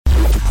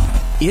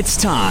It's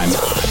time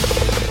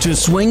to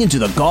swing into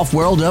the golf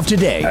world of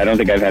today. I don't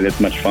think I've had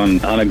this much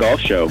fun on a golf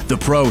show. The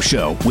Pro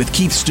Show with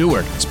Keith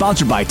Stewart,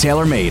 sponsored by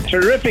TaylorMade.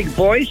 Terrific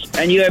voice,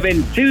 and you have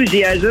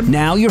enthusiasm.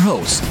 Now your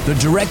host, the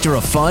director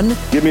of fun.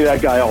 Give me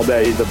that guy all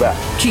day. He's the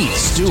best. Keith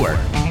Stewart.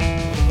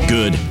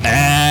 Good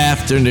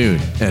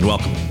afternoon, and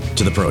welcome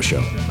to the Pro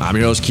Show. I'm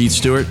your host, Keith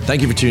Stewart.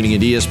 Thank you for tuning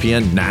in to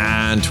ESPN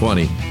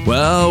 920.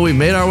 Well, we've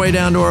made our way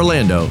down to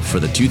Orlando for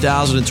the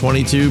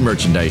 2022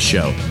 Merchandise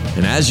Show.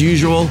 And as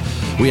usual,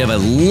 we have a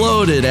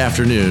loaded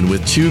afternoon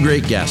with two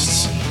great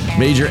guests.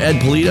 Major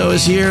Ed Polito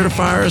is here to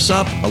fire us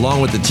up,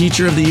 along with the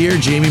Teacher of the Year,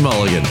 Jamie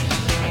Mulligan.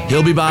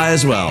 He'll be by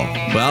as well.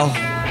 Well,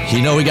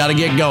 you know we got to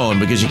get going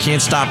because you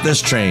can't stop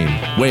this train.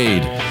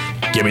 Wade,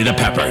 give me the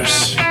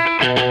peppers.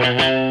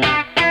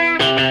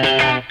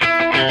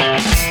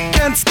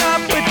 Can't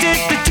stop,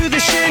 addicted to the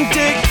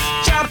shindig.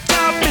 Chop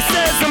top, it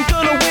says I'm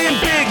gonna win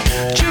big.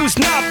 Choose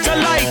not a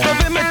life of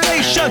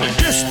imitation.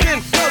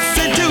 Distant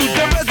cousin to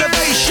the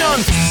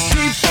reservation.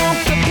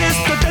 Defunct the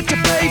pistol that you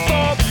pay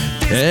for.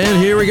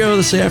 And here we go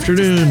this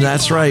afternoon.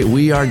 That's right.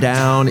 We are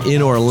down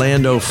in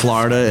Orlando,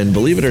 Florida. And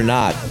believe it or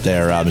not,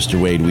 there,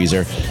 Mr. Wade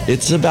Weezer,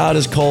 it's about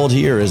as cold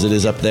here as it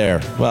is up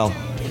there. Well,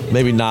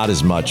 maybe not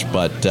as much,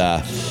 but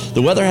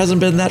the weather hasn't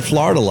been that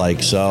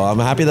Florida-like. So I'm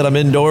happy that I'm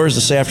indoors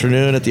this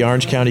afternoon at the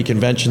Orange County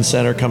Convention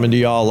Center, coming to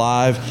y'all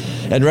live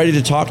and ready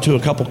to talk to a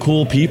couple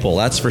cool people.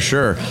 That's for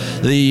sure.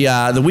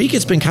 The week,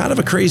 it's been kind of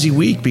a crazy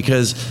week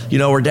because, you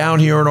know, we're down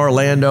here in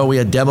Orlando. We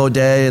had demo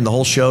day and the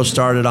whole show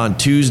started on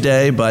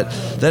Tuesday, but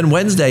then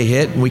Wednesday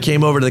hit and we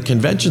came over to the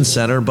convention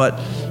center. But,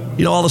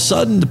 you know, all of a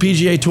sudden the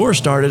PGA Tour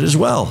started as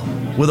well.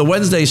 With a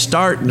Wednesday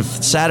start and a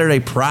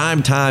Saturday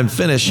prime time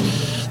finish,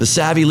 the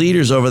savvy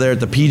leaders over there at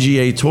the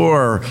PGA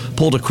Tour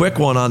pulled a quick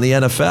one on the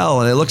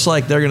NFL, and it looks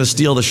like they're going to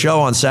steal the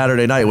show on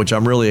Saturday night, which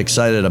I'm really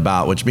excited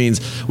about, which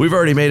means we've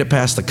already made it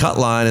past the cut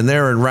line, and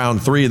they're in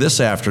round 3 this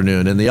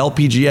afternoon. And the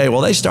LPGA,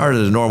 well, they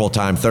started at a normal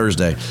time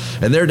Thursday,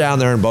 and they're down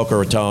there in Boca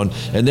Raton,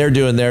 and they're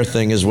doing their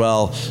thing as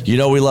well. You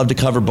know, we love to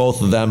cover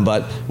both of them,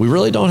 but we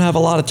really don't have a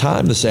lot of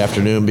time this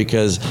afternoon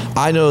because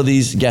I know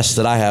these guests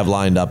that I have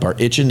lined up are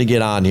itching to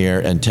get on here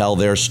and tell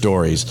their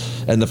stories.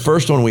 And the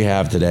first one we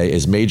have today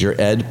is Major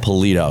Ed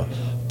Polito,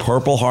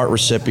 Purple Heart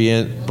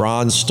recipient,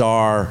 Bronze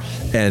Star,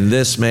 and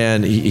this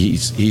man,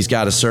 he's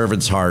got a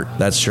servant's heart,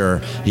 that's sure.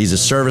 He's a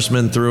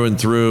serviceman through and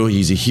through.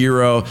 He's a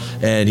hero,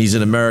 and he's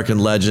an American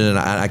legend, and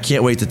I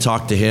can't wait to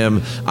talk to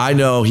him. I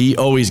know he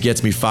always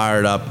gets me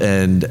fired up,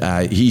 and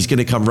he's going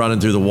to come running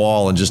through the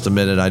wall in just a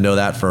minute. I know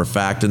that for a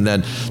fact. And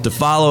then to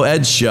follow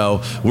Ed's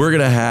show, we're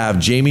going to have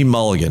Jamie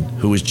Mulligan,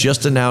 who was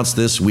just announced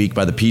this week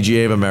by the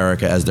PGA of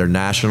America as their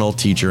National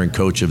Teacher and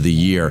Coach of the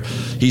Year.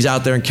 He's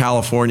out there in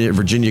California at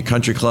Virginia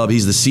Country Club.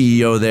 He's the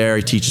CEO there.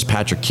 He teaches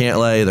Patrick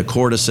Cantlay, the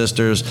Korda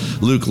sisters,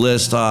 Luke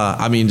List.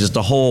 Just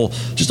a whole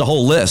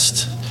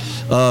list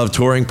of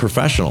touring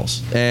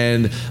professionals.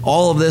 And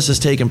all of this has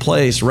taken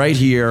place right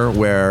here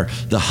where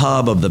the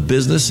hub of the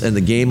business and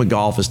the game of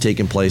golf is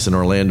taking place in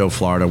Orlando,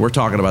 Florida. We're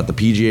talking about the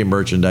PGA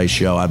Merchandise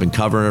Show. I've been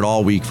covering it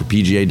all week for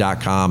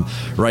PGA.com,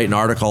 writing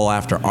article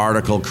after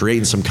article,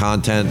 creating some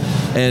content.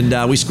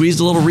 And we squeezed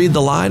a little Read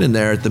the Line in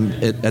there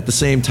at the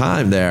same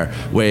time there,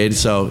 Wade.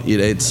 So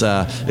it's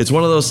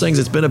one of those things.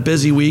 It's been a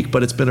busy week,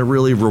 but it's been a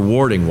really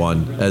rewarding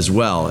one as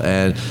well.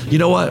 And you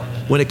know what?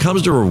 When it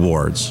comes to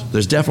rewards,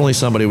 there's definitely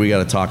somebody we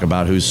got to talk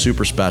about who's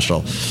super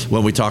special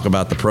when we talk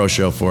about the Pro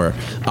Show for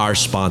our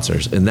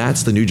sponsors, and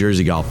that's the New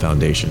Jersey Golf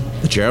Foundation.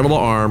 The charitable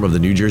arm of the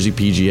New Jersey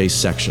PGA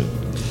section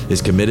is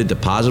committed to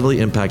positively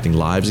impacting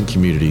lives and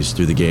communities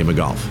through the game of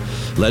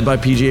golf. Led by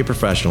PGA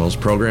professionals,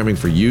 programming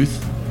for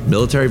youth,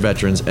 military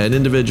veterans, and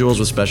individuals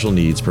with special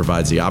needs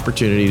provides the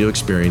opportunity to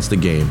experience the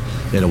game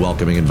in a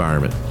welcoming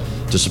environment.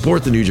 To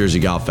support the New Jersey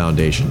Golf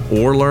Foundation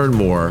or learn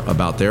more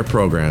about their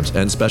programs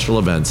and special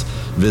events,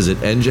 visit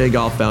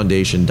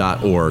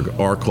njgolffoundation.org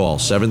or call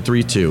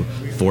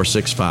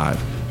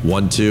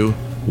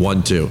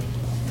 732-465-1212.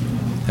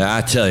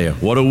 I tell you,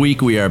 what a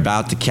week we are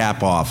about to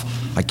cap off.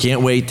 I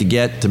can't wait to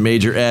get to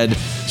Major Ed,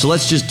 so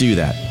let's just do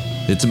that.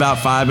 It's about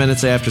 5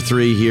 minutes after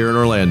 3 here in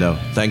Orlando.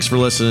 Thanks for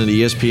listening to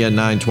ESPN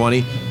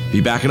 920.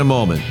 Be back in a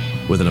moment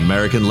with an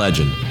American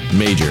legend,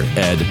 Major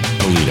Ed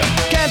Polito.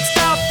 Can't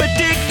stop,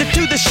 addicted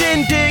to the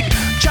shindig.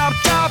 Chop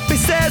top, he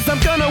says I'm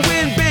gonna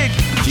win big.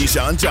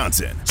 Keyshawn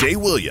Johnson, Jay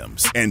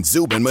Williams, and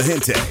Zubin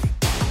Mahente.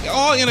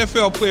 All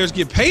NFL players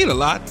get paid a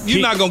lot.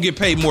 You're not going to get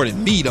paid more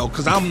than me, though,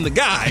 because I'm the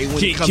guy.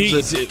 When it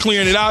comes to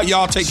clearing it out,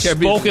 y'all take care of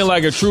business. Spoken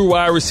like a true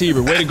wide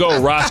receiver. Way to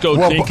go, Roscoe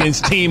Jenkins,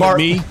 team of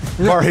me.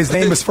 Bar, his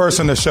name is first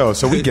on the show,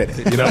 so we get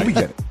it. You know, we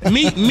get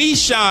it. Me,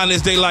 Sean,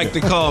 as they like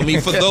to call me,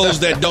 for those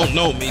that don't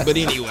know me. But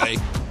anyway.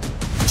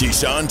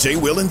 Keyshawn, J.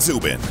 Will, and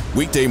Zubin.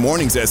 Weekday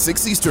mornings at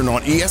 6 Eastern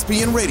on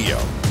ESPN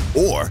Radio.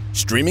 Or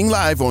streaming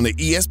live on the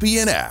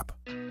ESPN app.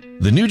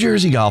 The New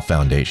Jersey Golf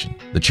Foundation,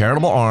 the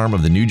charitable arm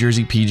of the New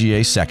Jersey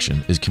PGA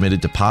section, is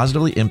committed to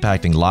positively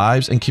impacting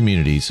lives and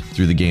communities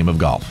through the game of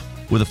golf.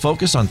 With a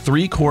focus on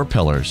 3 core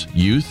pillars,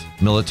 youth,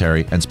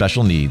 military, and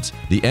special needs,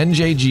 the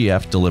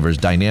NJGF delivers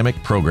dynamic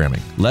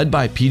programming led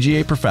by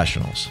PGA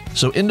professionals,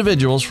 so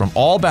individuals from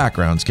all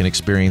backgrounds can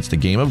experience the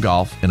game of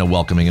golf in a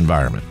welcoming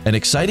environment. An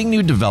exciting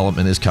new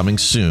development is coming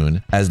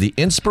soon, as the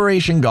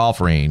Inspiration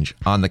Golf Range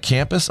on the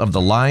campus of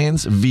the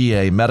Lions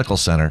VA Medical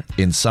Center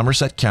in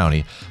Somerset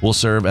County will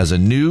serve as a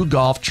new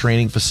golf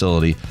training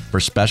facility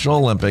for Special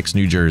Olympics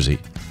New Jersey,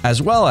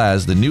 as well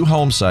as the new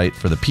home site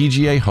for the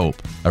PGA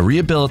Hope, a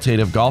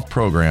rehabilitative golf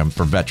program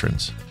for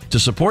veterans. To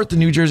support the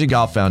New Jersey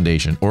Golf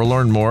Foundation or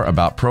learn more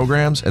about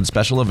programs and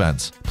special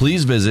events,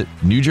 please visit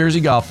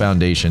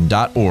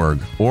NewJerseyGolfFoundation.org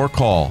or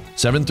call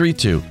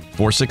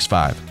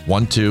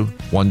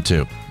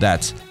 732-465-1212.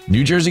 That's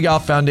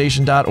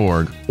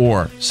NewJerseyGolfFoundation.org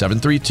or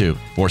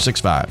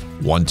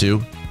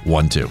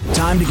 732-465-1212.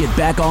 Time to get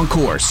back on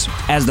course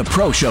as the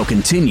Pro Show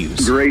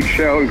continues. Great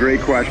show and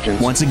great questions.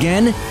 Once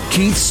again,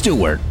 Keith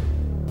Stewart.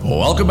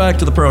 Welcome back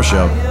to the Pro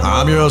Show.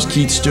 I'm your host,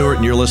 Keith Stewart,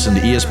 and you're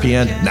listening to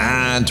ESPN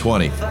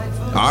 920.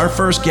 Our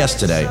first guest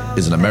today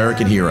is an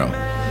American hero.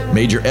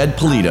 Major Ed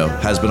Pulido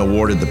has been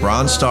awarded the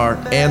Bronze Star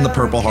and the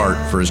Purple Heart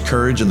for his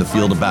courage in the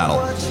field of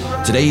battle.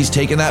 Today, he's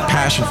taken that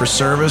passion for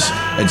service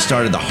and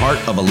started the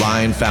Heart of a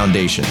Lion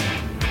Foundation.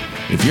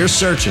 If you're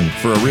searching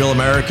for a real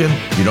American,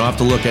 you don't have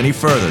to look any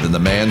further than the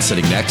man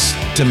sitting next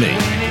to me.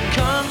 When it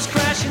comes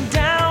crashing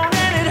down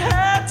and it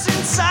hurts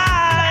inside,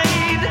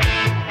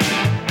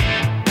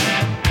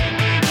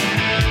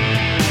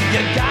 you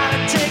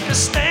gotta take a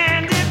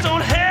stand, it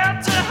don't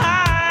have to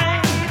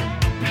hide.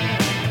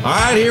 All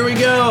right, here we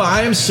go.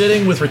 I am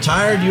sitting with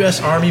retired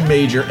U.S. Army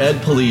Major Ed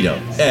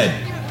Pulido. Ed,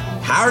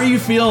 how are you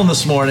feeling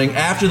this morning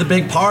after the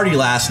big party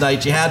last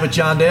night you had with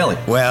John Daly?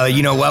 Well,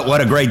 you know what?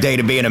 What a great day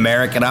to be an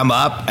American. I'm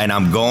up and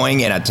I'm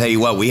going, and I tell you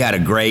what, we had a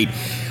great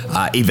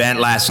event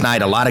last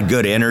night, a lot of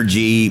good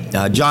energy.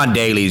 John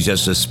Daly is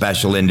just a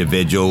special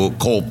individual.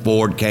 Colt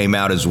Ford came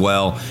out as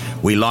well.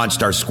 We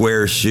launched our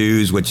Square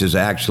shoes, which is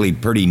actually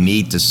pretty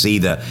neat to see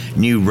the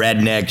new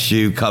redneck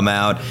shoe come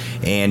out.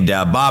 And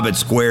Bob at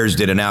Squares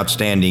did an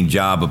outstanding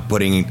job of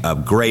putting a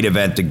great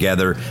event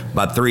together.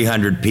 About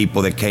 300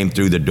 people that came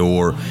through the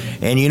door.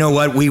 And you know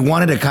what? We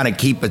wanted to kind of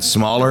keep it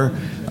smaller.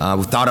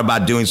 We thought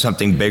about doing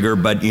something bigger,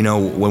 but you know,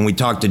 when we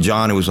talked to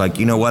John, it was like,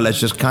 you know what?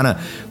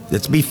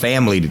 Let's be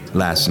family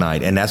last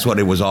night, and that's what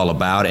it was all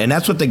about. And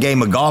that's what the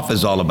game of golf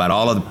is all about.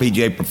 All of the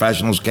PGA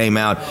professionals came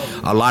out,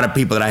 a lot of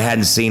people that I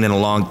hadn't seen in a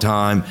long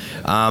time.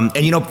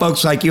 And, you know,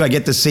 folks like you, I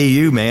get to see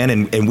you, man,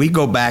 and we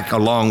go back a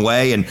long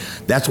way, and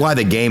that's why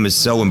the game is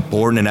so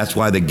important, and that's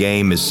why the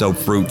game is so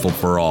fruitful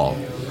for all.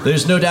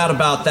 There's no doubt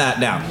about that.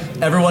 Now,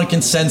 everyone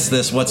can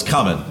sense what's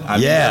coming. I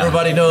mean,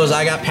 everybody knows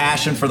I got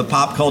passion for the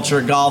pop culture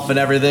of golf and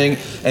everything,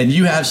 and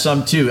you have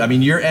some too. I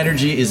mean, your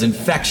energy is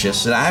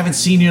infectious, and I haven't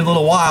seen you in a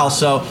little while,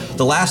 so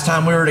the last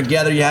time we were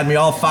together, you had me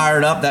all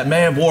fired up. That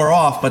may have wore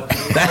off, but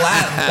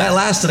that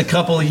lasted a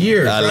couple of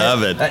years. I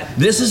love it.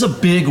 This is a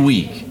big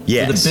week.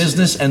 Yes. For the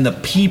business and the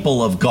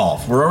people of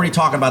golf. We're already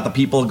talking about the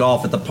people of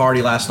golf at the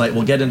party last night.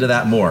 We'll get into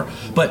that more.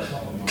 But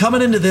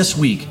coming into this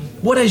week,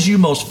 what has you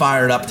most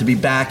fired up to be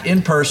back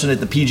in person at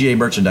the PGA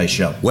Merchandise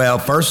Show? Well,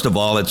 first of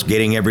all, it's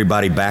getting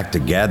everybody back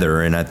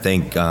together, and I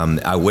think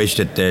I wish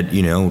that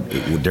you know,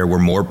 there were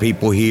more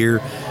people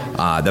here.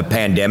 The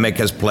pandemic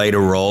has played a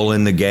role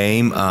in the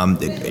game,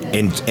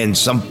 in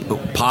some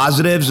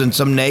positives and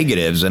some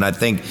negatives, and I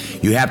think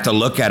you have to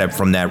look at it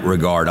from that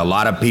regard. A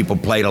lot of people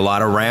played a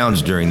lot of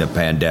rounds during the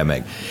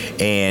pandemic,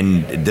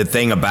 and the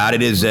thing about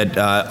it is that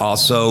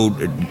also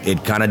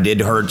it kind of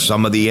did hurt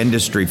some of the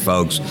industry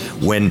folks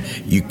when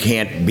you can't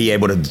be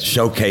able to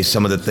showcase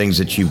some of the things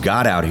that you've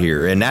got out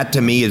here, and that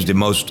to me is the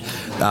most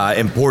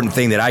important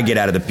thing that I get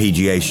out of the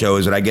PGA show,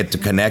 is that I get to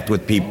connect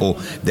with people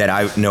that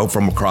I know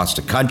from across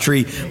the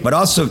country, but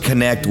also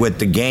connect with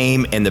the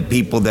game and the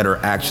people that are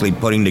actually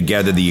putting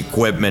together the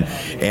equipment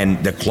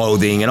and the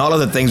clothing and all of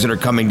the things that are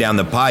coming down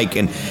the pike.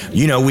 And,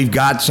 you know, we've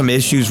got some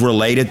issues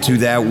related to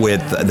that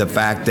with the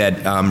fact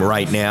that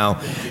right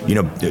now, you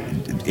know,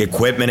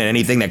 equipment and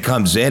anything that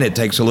comes in, it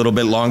takes a little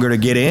bit longer to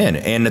get in.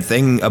 And the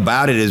thing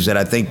about it is that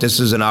I think this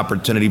is an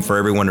opportunity for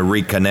everyone to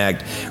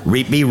reconnect,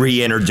 be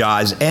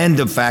re-energized, and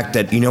the fact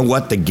that, you know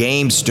what, the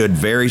game stood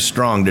very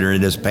strong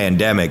during this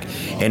pandemic,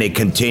 and it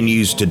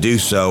continues to do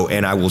so.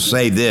 And I will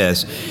say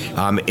this,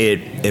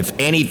 if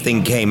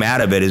anything came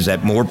out of it, is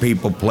that more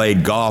people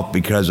played golf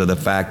because of the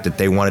fact that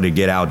they wanted to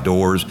get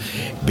outdoors,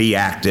 be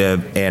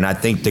active, and I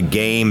think the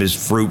game is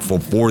fruitful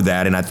for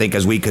that. And I think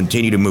as we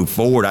continue to move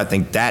forward, I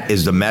think that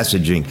is the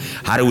messaging.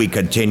 How do we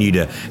continue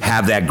to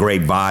have that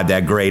great vibe,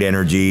 that great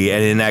energy,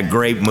 and in that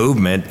great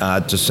movement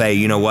to say,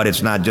 you know what,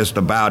 it's not just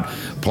about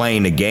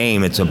playing the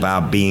game, it's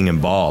about being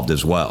involved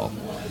as well.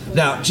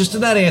 Now, just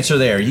in that answer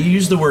there, you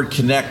used the word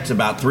connect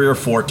about 3 or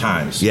 4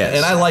 times. Yes.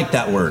 And I like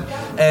that word.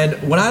 And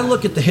when I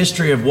look at the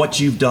history of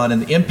what you've done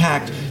and the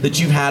impact that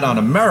you've had on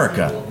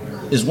America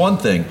is one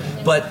thing,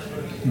 but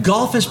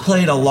golf has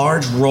played a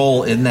large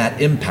role in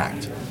that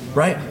impact,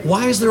 right?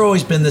 Why has there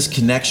always been this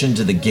connection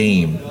to the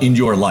game in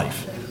your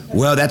life?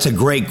 Well, that's a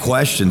great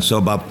question. So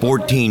about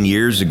 14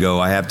 years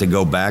ago, I have to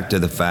go back to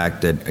the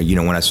fact that,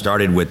 when I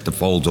started with the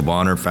Folds of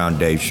Honor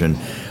Foundation,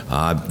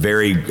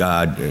 very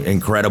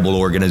incredible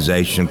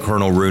organization.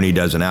 Colonel Rooney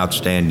does an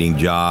outstanding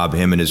job,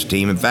 him and his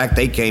team. In fact,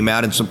 they came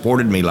out and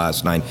supported me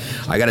last night.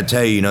 I got to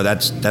tell you,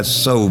 that's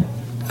so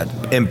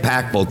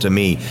impactful to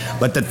me.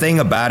 But the thing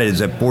about it is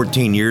that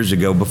 14 years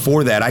ago,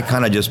 before that, I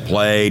kind of just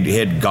played,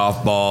 hit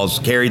golf balls,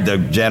 carried the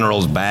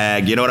general's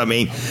bag, you know what I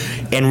mean?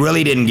 And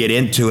really didn't get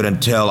into it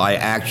until I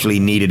actually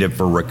needed it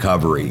for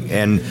recovery.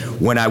 And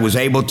when I was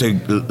able to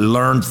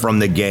learn from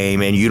the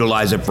game and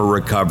utilize it for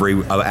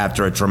recovery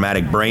after a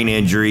traumatic brain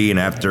injury and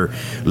after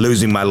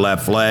losing my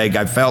left leg,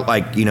 I felt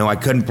like, I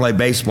couldn't play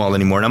baseball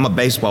anymore. And I'm a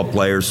baseball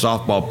player,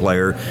 softball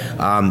player,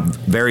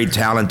 very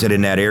talented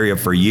in that area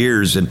for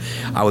years. And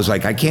I was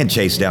like, I can't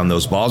chase down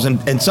those balls.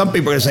 And some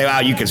people are going to say, oh,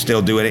 you can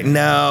still do it.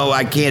 No,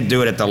 I can't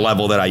do it at the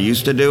level that I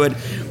used to do it.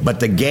 But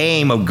the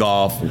game of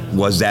golf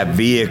was that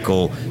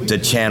vehicle to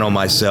channel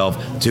myself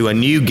to a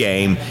new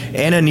game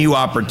and a new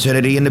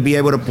opportunity, and to be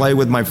able to play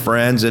with my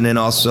friends, and then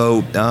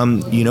also,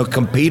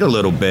 compete a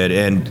little bit.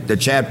 And the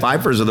Chad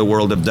Pfeiffers of the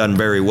world have done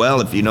very well,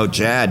 if you know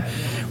Chad,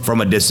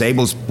 from a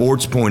disabled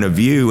sports point of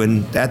view.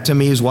 And that to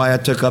me is why I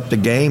took up the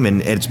game,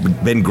 and it's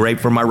been great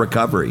for my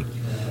recovery.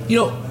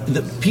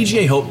 The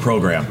PGA Hope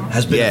program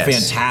has been a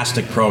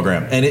fantastic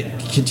program, and it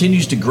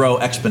continues to grow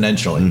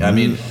exponentially. Mm-hmm. I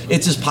mean,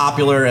 it's as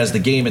popular as the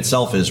game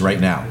itself is right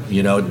now,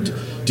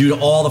 due to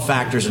all the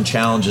factors and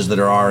challenges that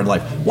are in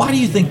life. Why do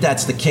you think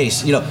that's the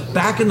case?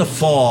 Back in the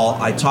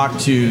fall, I talked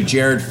to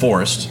Jared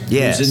Forrest,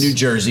 who's in New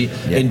Jersey,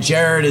 and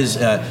Jared is,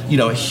 a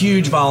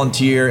huge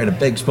volunteer and a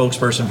big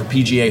spokesperson for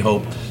PGA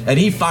Hope, and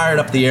he fired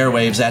up the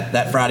airwaves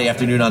that Friday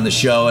afternoon on the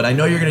show, and I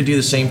know you're going to do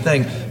the same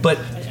thing, but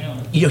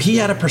he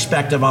had a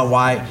perspective on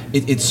why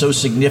it's so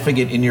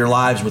significant in your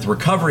lives with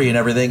recovery and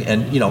everything,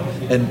 and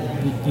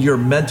and your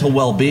mental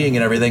well-being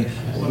and everything.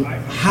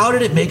 How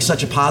did it make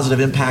such a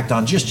positive impact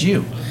on just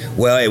you?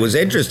 Well, it was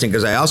interesting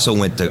because I also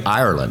went to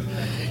Ireland.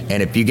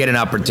 And if you get an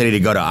opportunity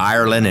to go to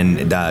Ireland,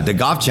 and the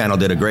Golf Channel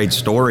did a great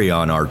story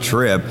on our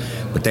trip,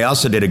 but they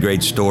also did a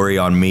great story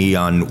on me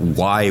on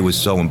why it was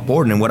so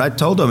important. And what I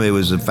told them, it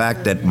was the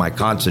fact that my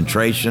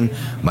concentration,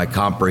 my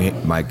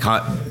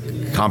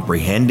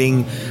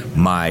comprehending,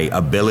 my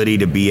ability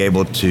to be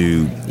able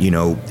to,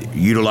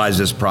 utilize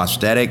this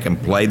prosthetic and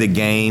play the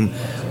game,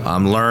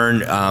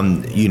 learn,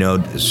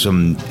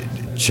 some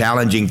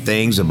challenging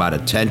things about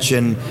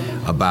attention,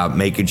 about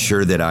making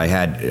sure that I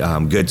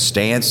had good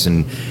stance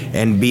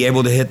and be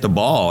able to hit the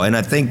ball. And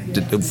I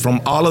think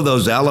from all of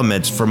those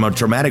elements, from a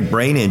traumatic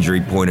brain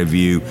injury point of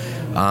view,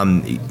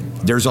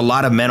 there's a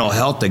lot of mental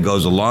health that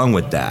goes along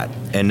with that.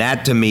 And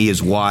that, to me,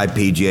 is why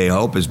PGA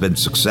Hope has been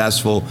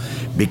successful,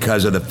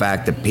 because of the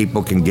fact that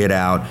people can get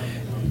out,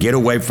 get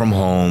away from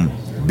home,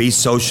 be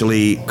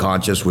socially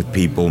conscious with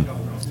people,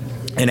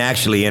 and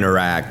actually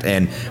interact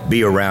and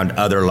be around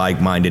other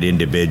like-minded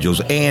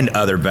individuals and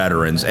other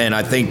veterans. And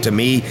I think, to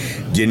me,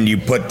 then you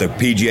put the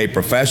PGA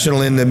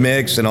professional in the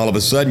mix, and all of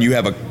a sudden you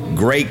have a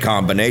great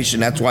combination.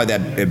 That's why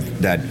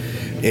that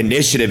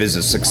initiative is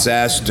a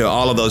success. To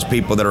all of those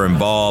people that are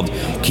involved,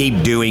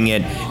 keep doing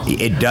it.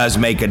 It does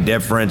make a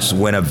difference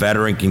when a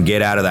veteran can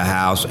get out of the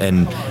house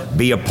and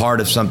be a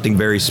part of something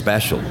very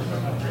special.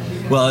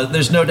 Well,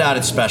 there's no doubt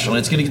it's special, and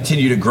it's going to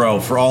continue to grow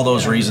for all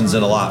those reasons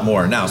and a lot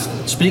more. Now,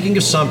 speaking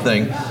of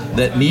something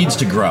that needs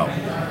to grow,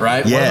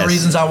 right? Yes. One of the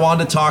reasons I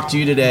wanted to talk to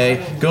you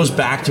today goes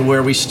back to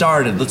where we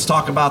started. Let's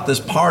talk about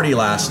this party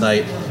last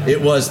night.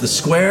 It was the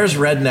Squares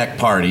Redneck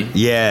Party.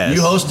 Yes.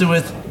 You hosted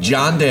with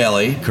John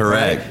Daly.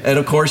 Correct. Right? And,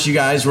 of course, you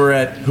guys were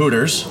at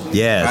Hooters.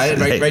 Yes.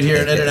 Right here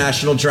at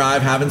International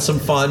Drive, having some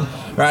fun,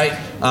 right?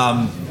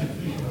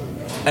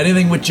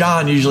 Anything with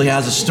John usually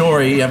has a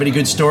story. You have any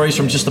good stories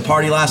from just the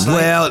party last night?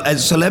 Well,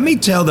 so let me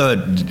tell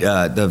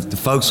the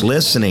folks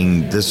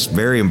listening this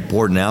very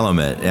important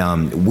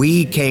element.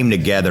 We came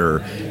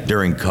together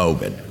during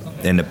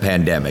COVID in the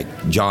pandemic.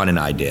 John and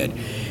I did.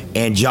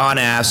 And John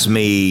asked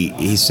me,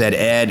 he said,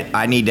 Ed,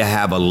 I need to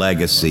have a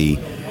legacy,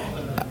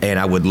 and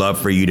I would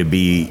love for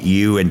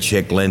you and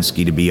Chick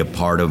Linsky to be a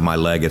part of my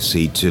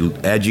legacy, to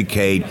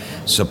educate,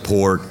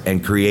 support,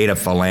 and create a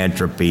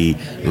philanthropy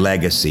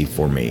legacy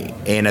for me.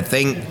 And I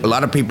think a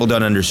lot of people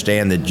don't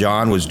understand that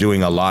John was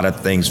doing a lot of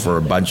things for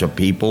a bunch of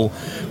people,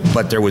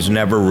 but there was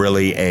never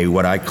really a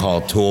what I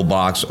call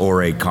toolbox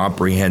or a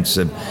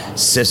comprehensive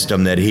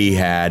system that he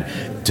had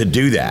to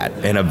do that,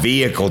 and a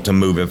vehicle to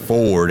move it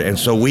forward. And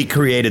so we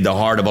created the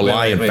Heart of a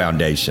Lion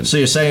Foundation. So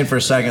you're saying for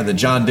a second that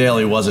John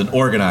Daly wasn't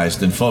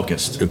organized and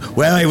focused?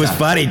 Well, it was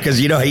funny because,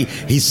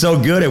 he's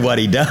so good at what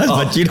he does,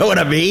 but you know what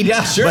I mean?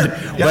 Yeah, sure.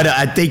 But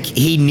I think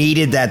he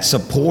needed that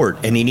support,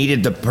 and he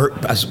needed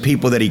the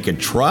people that he could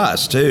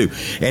trust, too.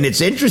 And it's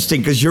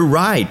interesting because you're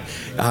right.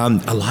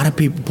 A lot of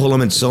people pull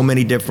him in so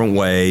many different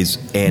ways,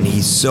 and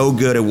he's so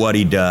good at what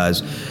he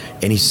does,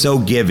 and he's so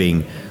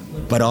giving,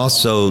 but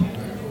also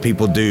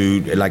people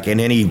do, like in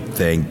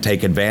anything,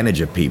 take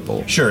advantage of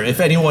people. Sure. If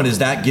anyone is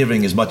that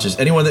giving as much as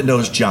anyone that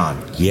knows John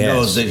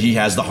knows that he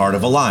has the heart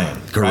of a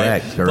lion.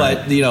 Correct. Right?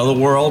 Correct. But, the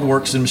world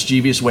works in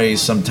mischievous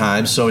ways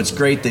sometimes. So it's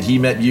great that he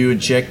met you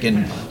and Chick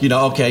and,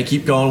 okay,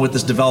 keep going with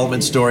this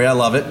development story. I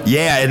love it.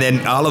 Yeah. And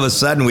then all of a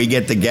sudden we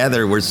get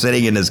together. We're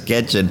sitting in his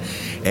kitchen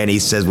and he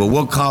says, well,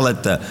 we'll call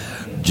it the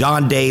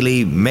John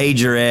Daly,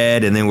 Major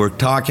Ed, and then we're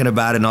talking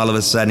about it, and all of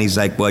a sudden he's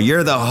like, well,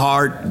 you're the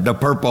heart, the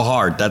Purple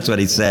Heart. That's what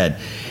he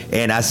said.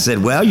 And I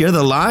said, well, you're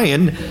the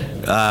Lion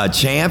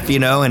champ,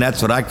 and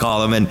that's what I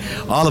call him. And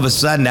all of a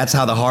sudden, that's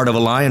how the Heart of a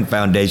Lion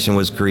Foundation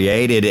was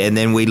created. And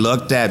then we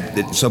looked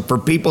at, so for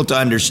people to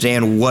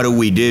understand what do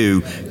we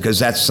do, because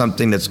that's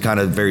something that's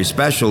kind of very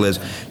special, is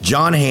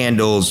John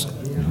handles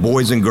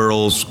Boys and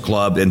Girls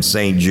Club in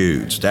St.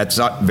 Jude's. That's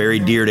very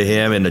dear to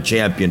him in the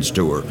Champions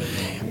Tour.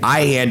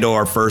 I handle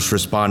our first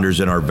responders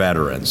and our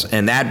veterans,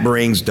 and that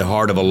brings the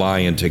Heart of a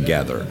Lion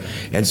together.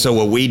 And so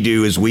what we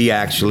do is we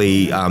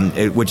actually,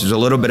 which is a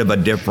little bit of a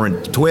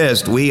different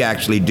twist, we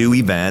actually do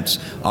events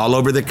all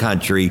over the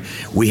country.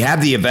 We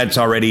have the events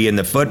already in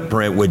the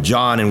footprint with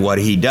John and what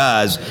he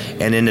does,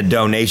 and then the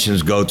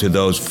donations go to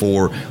those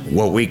 4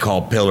 what we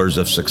call pillars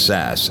of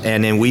success.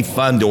 And then we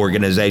fund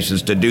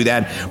organizations to do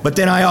that. But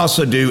then I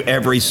also do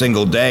every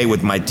single day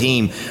with my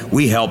team,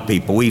 we help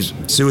people.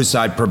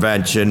 Suicide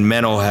prevention,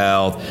 mental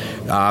health,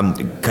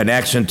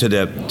 connection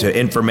to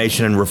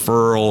information and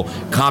referral,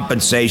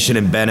 compensation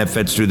and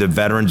benefits through the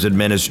Veterans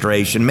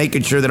Administration,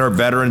 making sure that our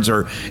veterans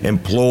are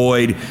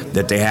employed,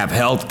 that they have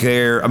health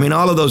care. I mean,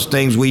 all of those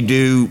things we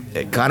do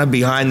kind of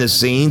behind the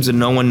scenes, and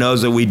no one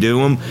knows that we do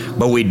them,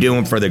 but we do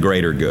them for the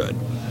greater good.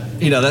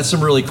 That's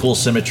some really cool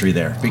symmetry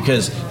there,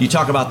 because you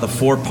talk about the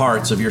 4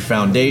 parts of your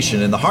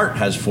foundation, and the heart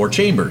has 4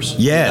 chambers.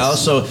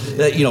 Yes. So,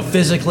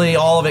 physically,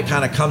 all of it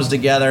kind of comes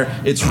together.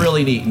 It's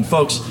really neat. And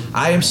folks,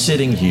 I am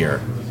sitting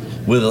here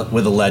with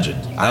a legend.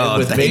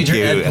 With Major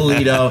Ed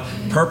Pulido,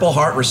 Purple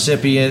Heart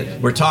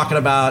recipient. We're talking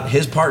about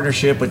his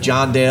partnership with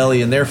John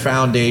Daly and their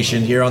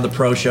foundation here on the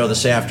Pro Show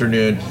this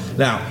afternoon.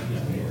 Now,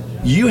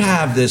 you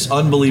have this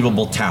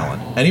unbelievable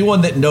talent.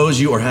 Anyone that knows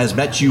you or has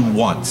met you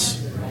once,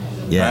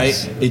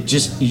 yes,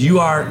 right? You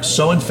are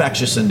so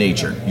infectious in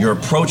nature. You're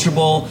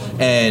approachable,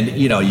 and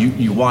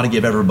you want to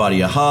give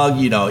everybody a hug.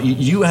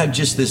 You have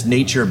just this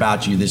nature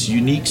about you, this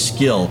unique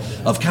skill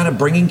of kind of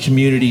bringing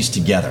communities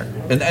together,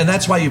 and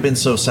that's why you've been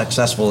so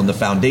successful in the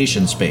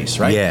foundation space,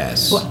 right?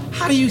 Yes. Well,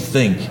 how do you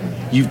think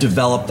you've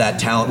developed that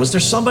talent? Was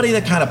there somebody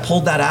that kind of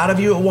pulled that out of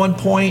you at one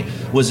point?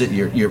 Was it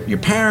your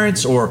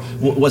parents, or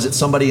was it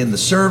somebody in the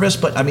service?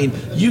 But I mean,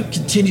 you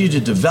continue to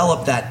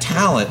develop that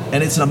talent,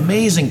 and it's an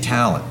amazing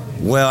talent.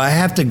 Well, I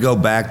have to go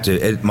back to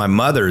it. My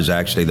mother is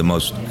actually the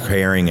most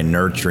caring and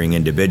nurturing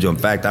individual. In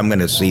fact, I'm going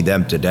to see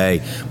them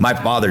today. My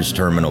father's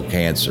terminal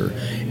cancer,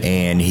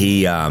 and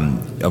he,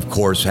 of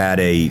course, had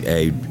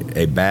a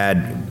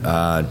bad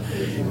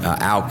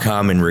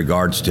outcome in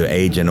regards to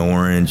Agent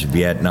Orange,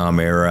 Vietnam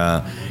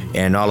era.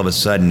 And all of a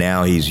sudden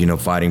now he's,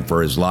 fighting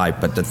for his life.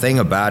 But the thing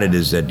about it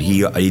is that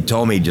he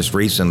told me just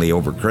recently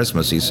over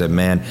Christmas, he said,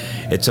 man,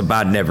 it's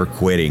about never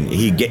quitting.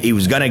 He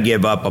was going to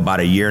give up about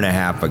 1.5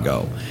 years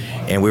ago.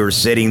 And we were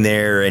sitting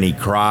there and he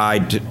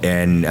cried.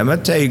 And I'm going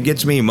to tell you, it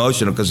gets me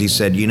emotional because he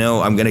said,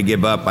 I'm going to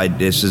give up.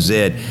 This is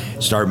it.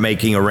 Start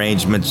making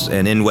arrangements.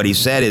 And then what he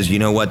said is,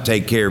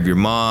 take care of your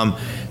mom,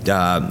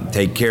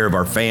 take care of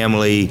our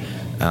family.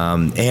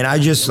 And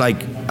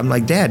I'm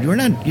like, Dad, you're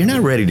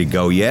not ready to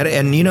go yet.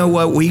 And you know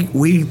what?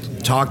 We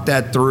talked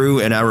that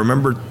through, and I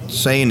remember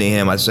saying to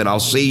him, I said,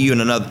 I'll see you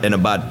in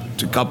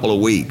about a couple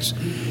of weeks.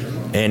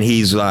 And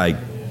he's like,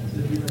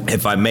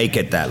 if I make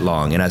it that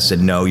long. And I said,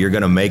 no, you're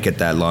going to make it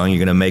that long. You're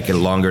going to make it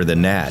longer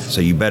than that.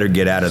 So you better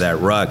get out of that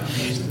rut.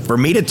 For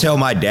me to tell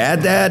my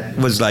dad that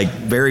was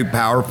very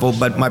powerful.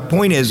 But my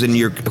point is, in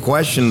your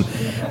question,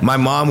 my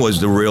mom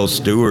was the real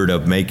steward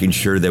of making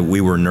sure that we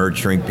were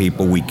nurturing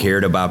people. We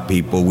cared about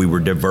people. We were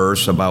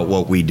diverse about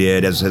what we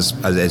did as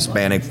a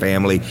Hispanic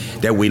family,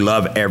 that we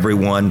love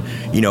everyone,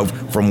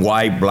 from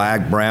white,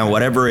 black, brown,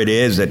 whatever it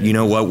is, that,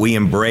 we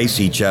embrace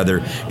each other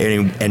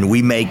and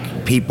we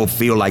make people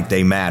feel like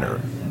they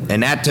matter.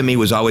 And that to me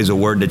was always a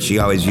word that she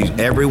always used.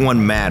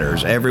 Everyone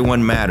matters.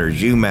 Everyone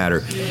matters. You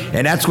matter.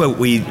 And that's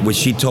what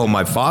she told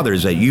my father,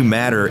 is that you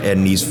matter,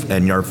 and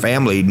your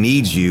family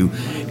needs you.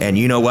 And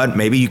you know what?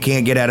 Maybe you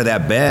can't get out of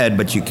that bed,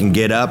 but you can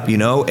get up,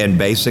 and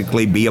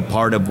basically be a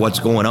part of what's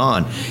going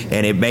on.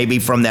 And it may be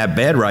from that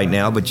bed right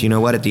now, but you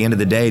know what? At the end of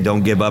the day,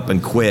 don't give up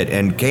and quit.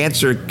 And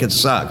cancer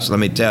sucks, let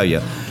me tell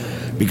you,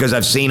 because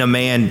I've seen a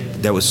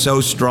man that was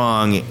so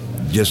strong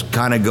just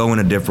kind of go in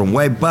a different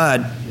way.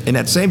 But in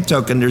that same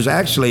token, there's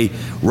actually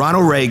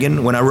Ronald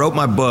Reagan. When I wrote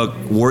my book,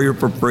 Warrior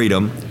for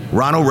Freedom,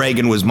 Ronald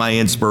Reagan was my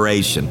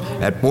inspiration.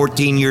 At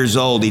 14 years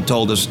old, he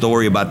told a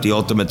story about the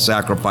ultimate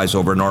sacrifice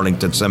over in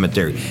Arlington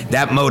Cemetery.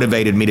 That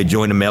motivated me to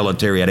join the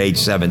military at age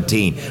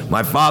 17.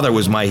 My father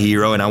was my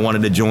hero, and I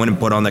wanted to join and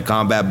put on the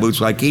combat boots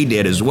like he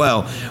did as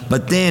well.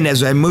 But then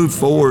as I moved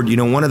forward,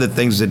 one of the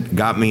things that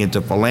got me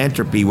into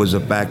philanthropy was the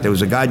fact there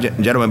was a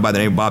gentleman by the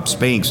name of Bob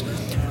Spinks,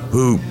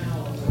 who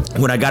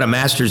when I got a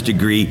master's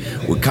degree,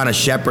 would kind of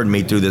shepherd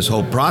me through this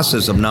whole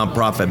process of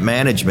nonprofit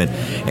management.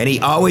 And he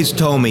always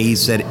told me, he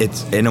said,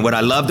 and what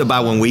I loved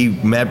about when we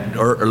met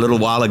a little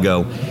while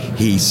ago,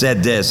 he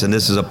said this, and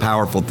this is a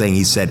powerful thing.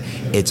 He said,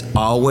 it's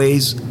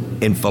always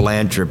in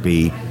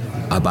philanthropy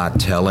about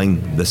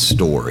telling the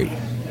story.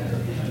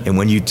 And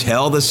when you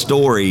tell the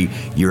story,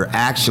 you're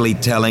actually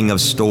telling a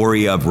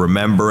story of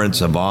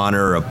remembrance, of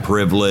honor, of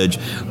privilege,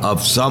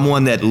 of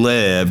someone that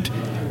lived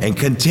and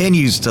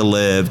continues to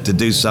live to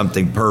do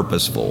something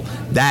purposeful.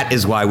 That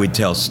is why we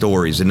tell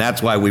stories, and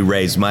that's why we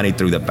raise money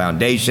through the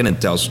foundation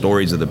and tell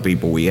stories of the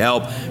people we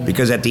help,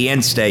 because at the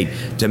end state,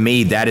 to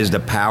me, that is the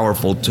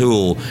powerful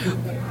tool,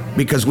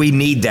 because we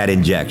need that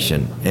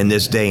injection in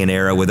this day and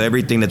era with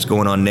everything that's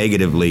going on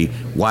negatively.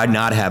 Why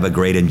not have a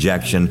great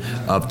injection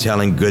of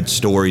telling good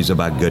stories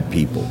about good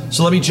people?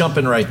 So let me jump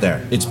in right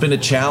there. It's been a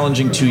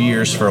challenging 2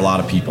 years for a lot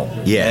of people.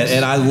 Yes.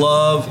 And I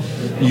love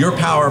your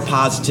power of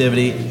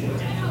positivity.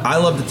 I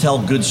love to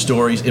tell good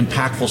stories,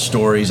 impactful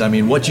stories. I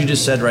mean, what you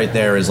just said right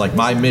there is like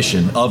my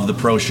mission of the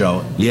Pro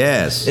Show.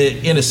 Yes.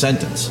 In a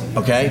sentence,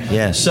 okay?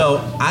 Yes.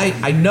 So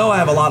I know I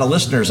have a lot of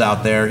listeners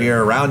out there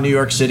here around New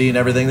York City and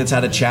everything that's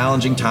had a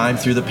challenging time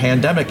through the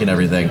pandemic and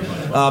everything.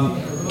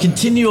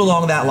 Continue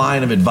along that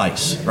line of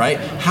advice, right?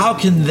 How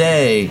can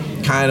they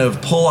kind of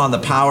pull on the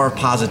power of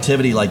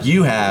positivity like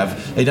you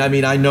have? And I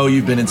mean, I know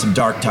you've been in some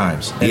dark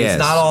times. And yes. It's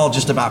not all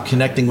just about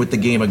connecting with the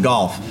game of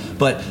golf,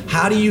 but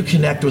how do you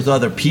connect with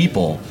other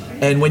people?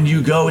 And when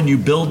you go and you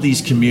build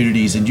these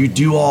communities and you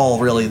do all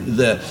really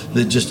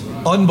the just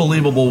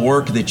unbelievable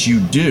work that you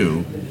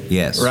do,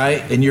 yes,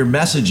 right? And your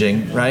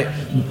messaging, right?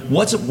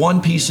 What's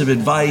one piece of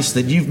advice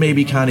that you've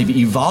maybe kind of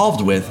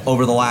evolved with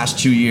over the last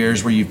 2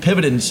 years where you've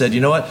pivoted and said,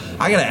 you know what,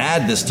 I got to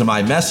add this to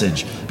my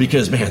message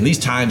because, man, these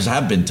times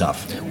have been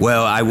tough?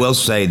 Well, I will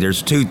say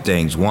there's two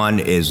things. One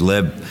is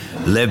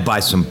live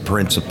by some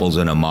principles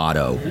and a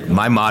motto.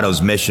 My motto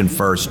is mission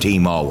first,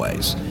 team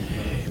always.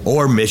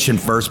 Or mission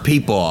first,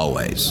 people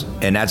always.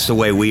 And that's the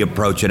way we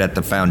approach it at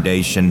the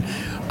foundation.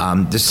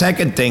 The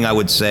second thing I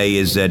would say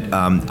is that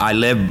I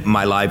live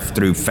my life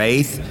through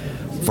faith,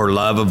 for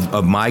love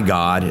of my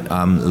God,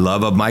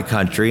 love of my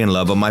country, and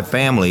love of my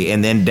family.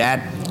 And then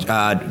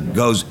that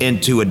goes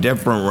into a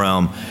different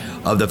realm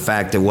of the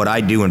fact that what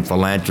I do in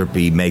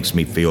philanthropy makes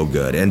me feel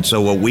good. And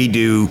so what we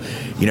do,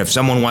 if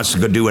someone wants to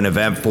go do an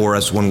event for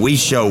us, when we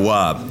show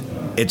up,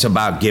 it's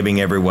about giving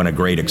everyone a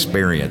great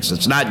experience.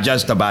 It's not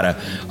just about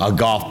a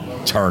golf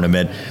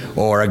tournament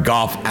or a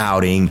golf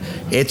outing.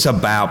 It's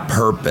about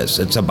purpose.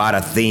 It's about a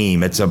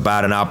theme. It's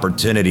about an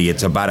opportunity.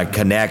 It's about a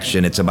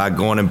connection. It's about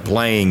going and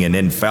playing and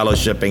then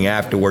fellowshipping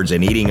afterwards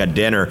and eating a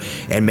dinner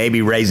and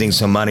maybe raising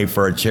some money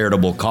for a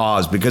charitable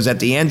cause. Because at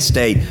the end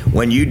state,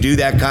 when you do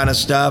that kind of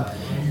stuff,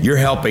 you're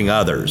helping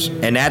others.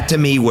 And that to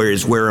me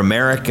is where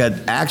America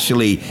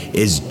actually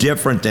is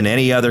different than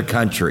any other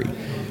country.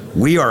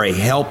 We are a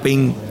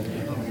helping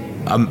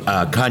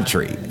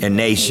country and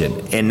nation,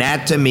 and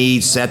that to me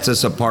sets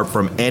us apart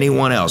from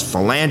anyone else.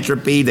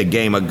 Philanthropy, the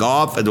game of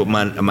golf, the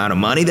amount of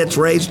money that's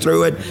raised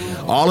through it,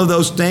 all of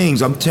those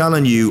things, I'm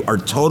telling you, are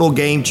total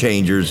game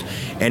changers,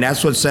 and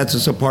that's what sets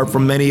us apart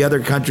from many other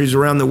countries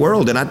around the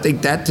world. And I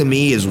think that to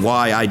me is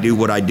why I do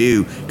what I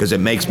do, because it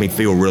makes me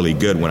feel really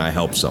good when I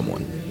help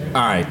someone.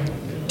 All right.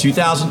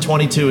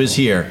 2022 is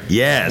here.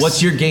 Yes.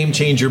 What's your game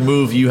changer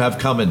move you have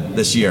coming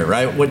this year,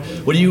 right? What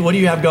do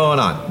you have going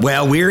on?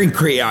 Well,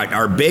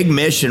 our big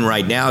mission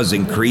right now is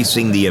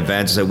increasing the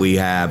events that we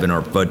have in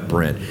our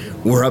footprint.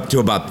 We're up to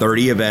about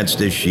 30 events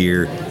this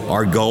year.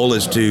 Our goal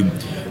is to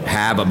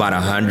have about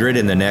 100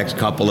 in the next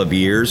couple of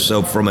years.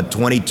 So from a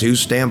 22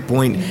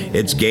 standpoint,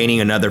 it's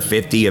gaining another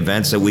 50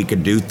 events that we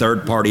could do,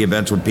 third-party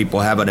events when people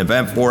have an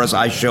event for us.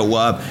 I show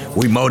up,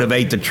 we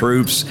motivate the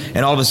troops,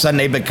 and all of a sudden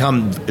they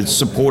become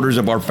supporters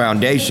of our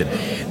foundation.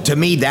 To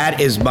me, that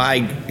is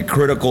my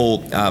critical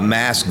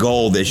mass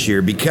goal this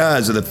year,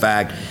 because of the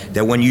fact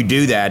that when you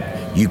do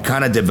that, you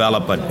kind of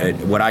develop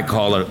what I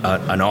call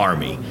an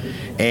army.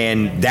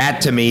 And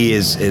that to me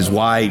is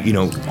why,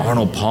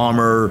 Arnold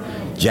Palmer,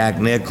 Jack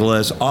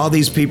Nicklaus, all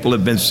these people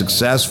have been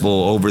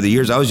successful over the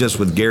years. I was just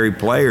with Gary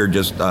Player at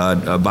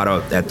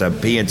the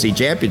PNC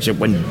Championship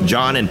when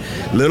John and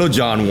Little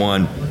John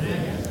won.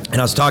 And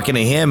I was talking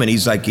to him, and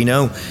he's like,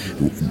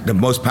 the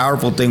most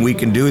powerful thing we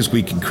can do is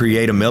we can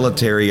create a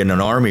military and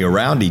an army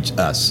around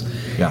us.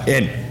 Yeah.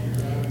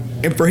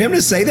 And for him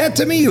to say that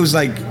to me, it was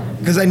like,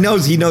 because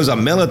he knows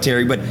I'm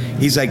military, but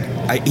he's like,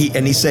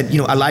 he said,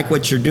 I like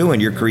what you're doing.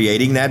 You're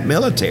creating that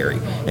military,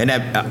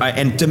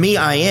 and to me,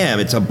 I am.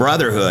 It's a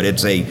brotherhood.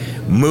 It's a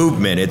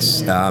movement.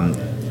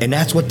 And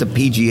that's what the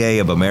PGA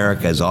of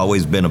America has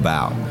always been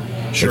about.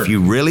 Sure. If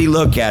you really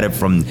look at it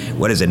from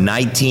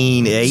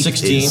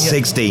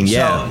 1916,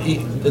 yeah. So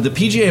the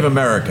PGA of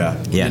America,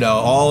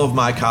 all of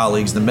my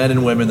colleagues, the men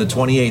and women, the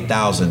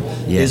 28,000,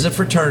 is a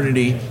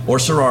fraternity or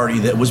sorority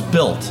that was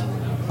built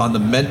on the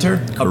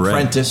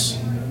mentor-apprentice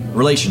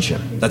relationship.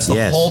 That's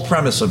the whole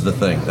premise of the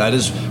thing. That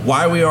is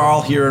why we are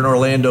all here in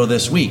Orlando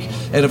this week.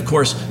 And of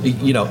course,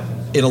 in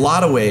a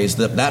lot of ways,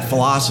 that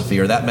philosophy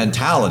or that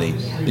mentality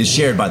is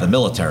shared by the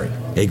military.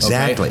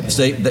 Exactly. Okay?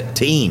 So the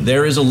team.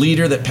 There is a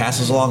leader that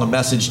passes along a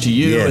message to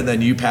you, and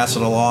then you pass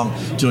it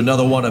along to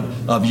another one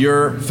of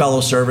your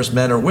fellow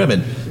servicemen or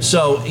women.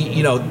 So,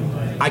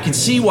 I can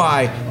see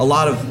why a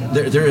lot of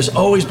there has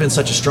always been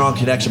such a strong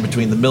connection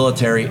between the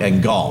military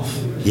and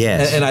golf.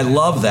 Yes. And I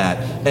love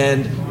that.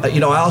 And,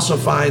 I also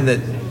find that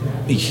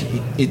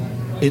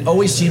it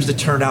always seems to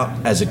turn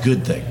out as a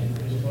good thing.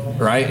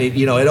 Right?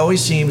 It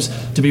always seems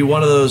to be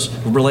one of those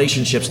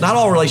relationships. Not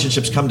all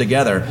relationships come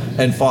together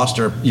and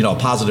foster, a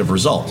positive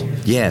result.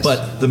 Yes.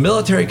 But the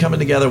military coming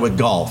together with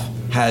golf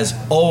has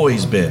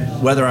always been,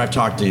 whether I've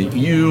talked to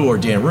you or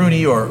Dan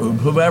Rooney or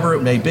whoever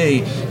it may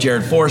be,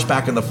 Jared Forrest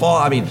back in the fall.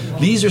 I mean,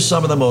 these are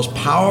some of the most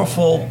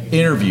powerful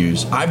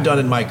interviews I've done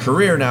in my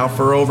career now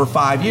for over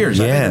 5 years.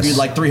 Yes. I've interviewed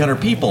like 300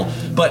 people.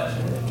 But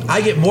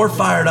I get more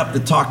fired up to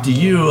talk to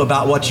you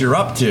about what you're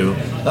up to.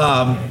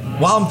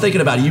 While I'm thinking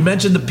about it, you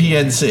mentioned the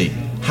PNC.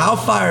 How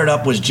fired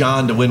up was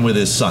John to win with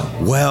his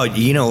son? Well,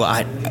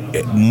 I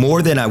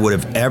more than I would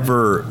have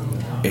ever.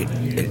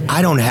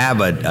 I don't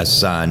have a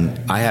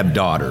son. I have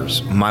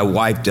daughters. My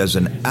wife does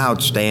an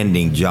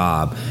outstanding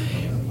job.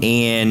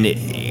 And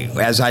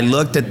as I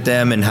looked at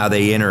them and how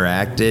they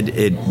interacted,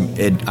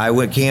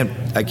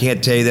 I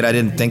can't tell you that I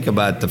didn't think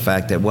about the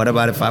fact that what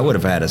about if I would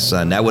have had a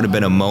son? That would have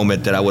been a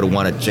moment that I would have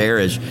wanted to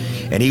cherish.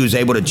 And he was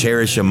able to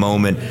cherish a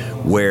moment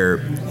where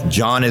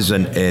John is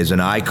an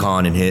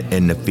icon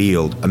in the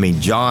field. I mean,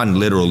 John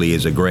literally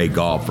is a great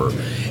golfer.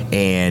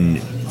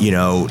 And,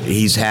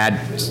 he's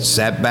had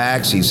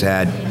setbacks. He's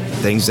had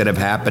things that have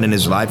happened in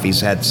his life.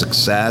 He's had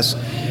success.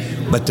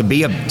 But to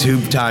be a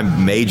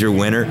 2-time major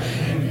winner,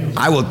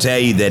 I will tell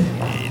you that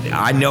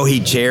I know he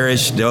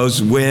cherished those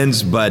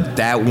wins, but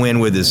that win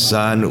with his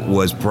son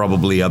was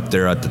probably up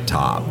there at the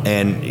top.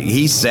 And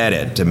he said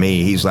it to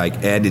me. He's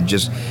like, Ed,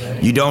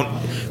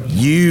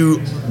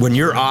 when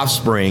your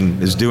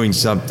offspring is doing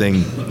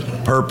something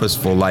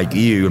purposeful like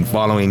you and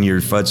following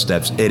your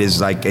footsteps, it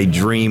is like a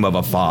dream of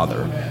a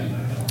father.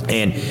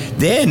 And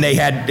then they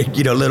had,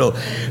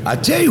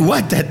 I'll tell you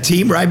what, that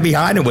team right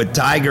behind him with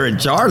Tiger and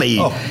Charlie,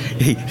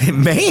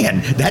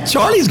 man, that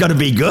Charlie's going to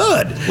be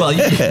good. Well,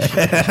 you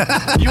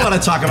want to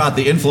talk about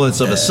the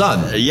influence of a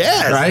son.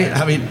 Yes. Right?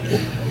 I mean,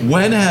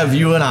 when have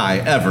you and I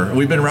ever,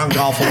 we've been around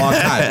golf a long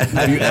time,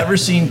 have you ever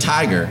seen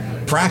Tiger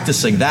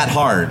practicing that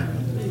hard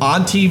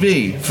on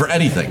TV for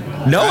anything?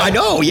 No, right? I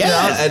know,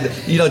 yes. And,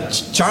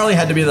 Charlie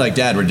had to be like,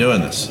 Dad, we're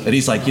doing this. And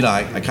he's like,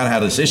 I kind of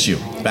had this issue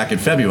back in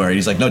February.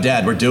 He's like, no,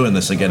 Dad, we're doing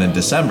this again in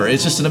December.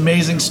 It's just an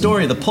amazing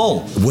story, the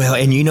pull. Well,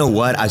 and you know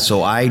what? I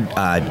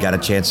got a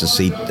chance to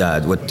see,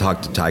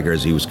 talk to Tiger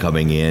as he was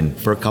coming in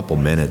for a couple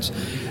minutes.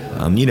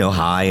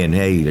 Hi, and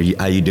hey,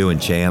 how you doing,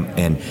 champ?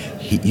 And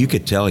you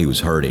could tell he was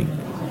hurting.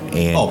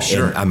 And,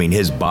 sure. And,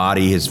 his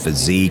body, his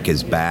physique,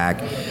 his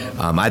back.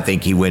 I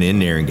think he went in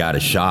there and got a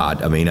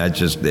shot. I mean,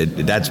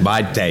 that's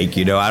my take.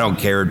 I don't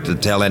care to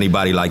tell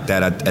anybody like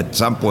that. At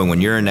some point,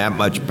 when you're in that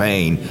much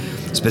pain,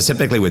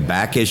 specifically with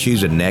back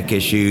issues and neck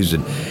issues,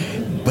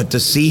 but to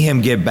see him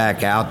get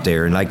back out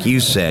there, and like you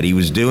said, he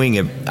was doing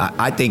it.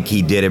 I think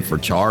he did it for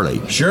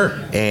Charlie. Sure.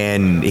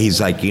 And he's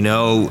like,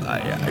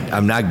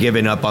 I'm not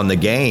giving up on the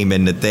game.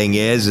 And the thing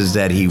is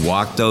that he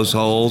walked those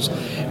holes.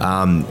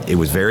 It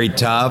was very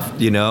tough.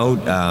 He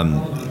rode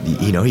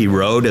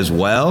as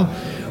well.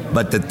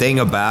 But the thing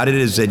about it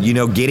is that,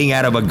 getting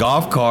out of a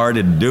golf cart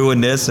and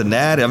doing this and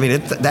that, I mean,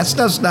 that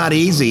stuff's not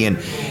easy. And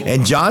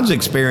John's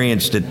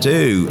experienced it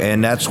too.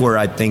 And that's where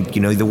I think,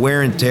 the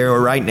wear and tear.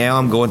 Right now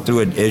I'm going through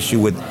an issue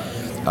with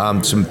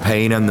some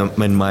pain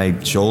in my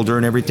shoulder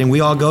and everything. We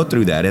all go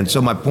through that. And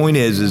so my point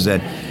is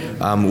that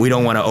we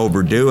don't want to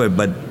overdo it,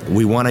 but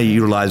we want to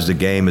utilize the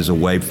game as a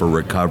way for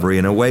recovery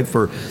and a way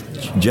for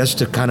just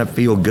to kind of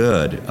feel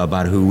good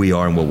about who we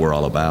are and what we're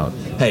all about.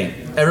 Hey,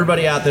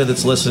 everybody out there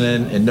that's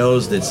listening and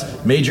knows that's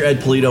Major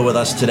Ed Polito with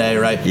us today,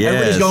 right? Yes.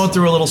 Everybody's going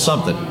through a little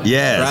something.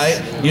 Yes. Right?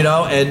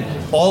 And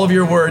all of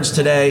your words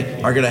today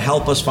are going to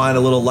help us find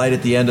a little light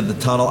at the end of the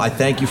tunnel. I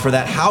thank you for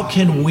that. How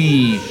can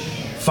we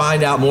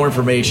find out more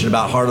information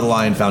about Heart of the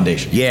Lion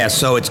Foundation? Yeah,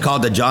 so it's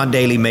called the John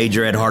Daly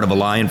Major Ed Heart of a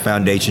Lion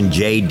Foundation,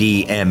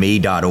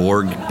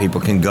 jdme.org.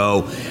 People can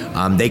go.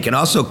 They can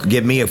also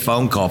give me a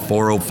phone call,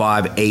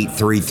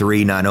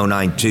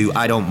 405-833-9092.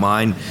 I don't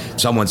mind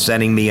someone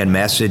sending me a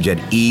message at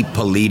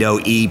epulido,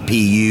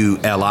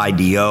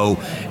 EPULIDO,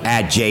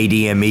 at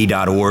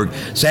jdme.org.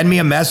 Send me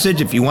a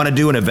message if you want to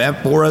do an event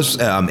for us,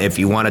 if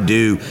you want to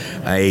do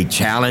a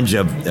challenge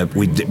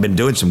we've been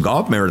doing some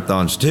golf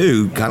marathons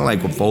too, kind of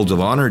like what Folds of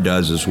Honor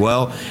does as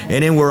well.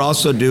 And then we're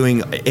also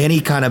doing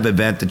any kind of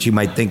event that you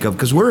might think of,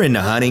 because we're in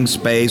the hunting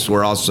space,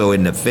 we're also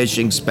in the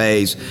fishing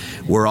space,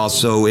 we're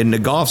also in the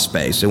golf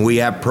space, and we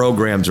have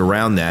programs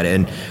around that.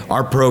 And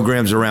our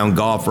programs around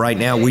golf right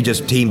now, we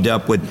just teamed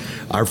up with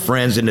our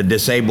friends in the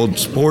Disabled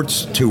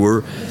Sports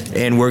Tour,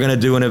 and we're going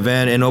to do an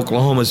event in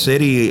Oklahoma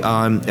City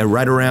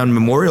right around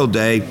Memorial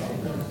Day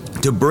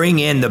to bring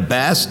in the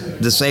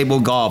best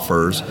disabled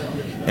golfers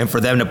and for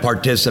them to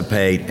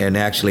participate and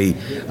actually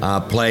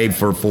play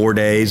for 4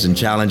 days and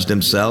challenge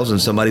themselves,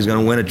 and somebody's going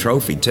to win a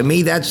trophy. To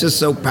me, that's just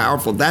so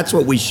powerful. That's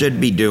what we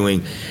should be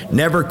doing.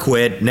 Never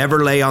quit,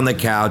 never lay on the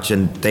couch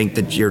and think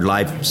that your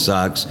life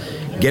sucks.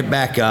 Get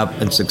back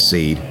up and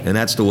succeed, and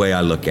that's the way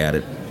I look at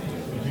it.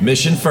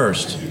 Mission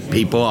first.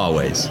 People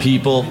always.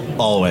 People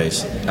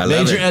always. I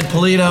love Major it. Ed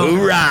Polito.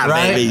 Hoorah,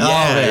 right? baby. Oh,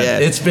 Yeah, man. yeah.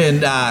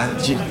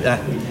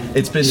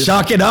 It's been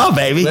Shock it up,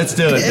 baby. Let's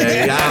do it,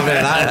 baby. Oh,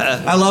 man,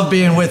 I love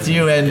being with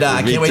you, and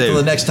I can't wait till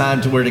the next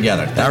time we're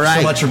together. Thanks All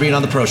right. so much for being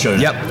on the Pro Show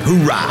today. Yep.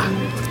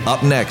 Hoorah.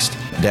 Up next,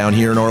 down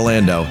here in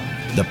Orlando,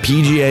 the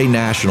PGA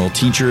National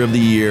Teacher of the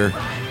Year,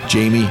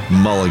 Jamie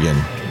Mulligan.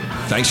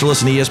 Thanks for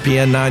listening to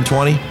ESPN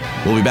 920.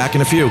 We'll be back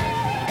in a few.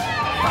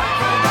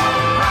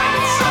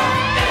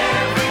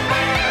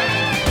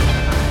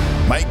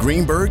 Mike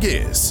Greenberg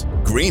is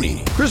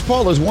Greeny. Chris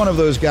Paul is one of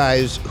those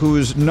guys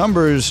whose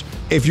numbers,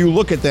 if you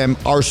look at them,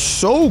 are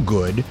so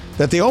good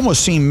that they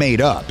almost seem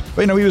made up.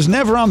 But, he was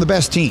never on the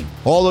best team.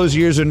 All those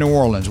years in New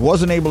Orleans,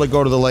 wasn't able to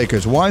go to the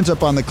Lakers, winds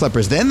up on the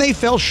Clippers. Then they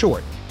fell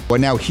short. But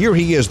now here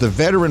he is, the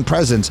veteran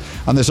presence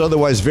on this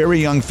otherwise very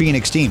young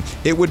Phoenix team.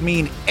 It would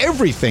mean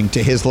everything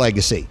to his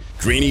legacy.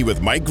 Greeny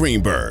with Mike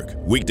Greenberg.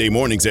 Weekday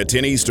mornings at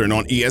 10 Eastern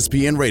on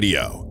ESPN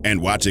Radio.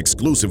 And watch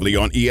exclusively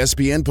on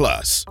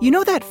ESPN+. You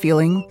know that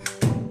feeling?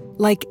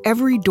 Like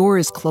every door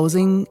is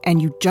closing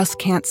and you just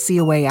can't see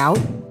a way out?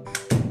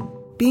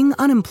 Being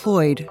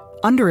unemployed,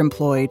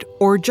 underemployed,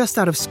 or just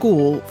out of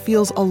school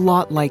feels a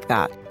lot like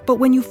that. But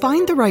when you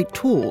find the right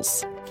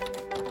tools,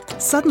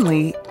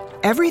 suddenly,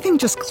 everything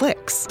just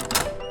clicks.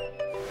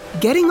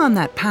 Getting on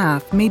that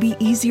path may be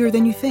easier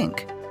than you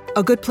think.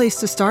 A good place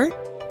to start?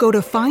 Go to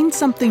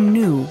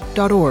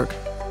findsomethingnew.org.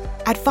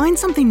 At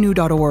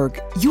findsomethingnew.org,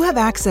 you have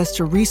access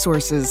to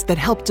resources that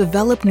help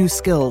develop new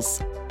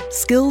skills.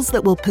 Skills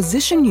that will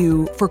position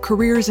you for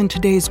careers in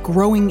today's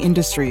growing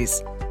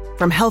industries.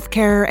 From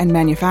healthcare and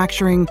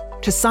manufacturing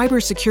to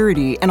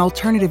cybersecurity and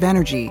alternative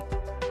energy.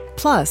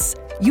 Plus,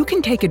 you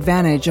can take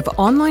advantage of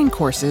online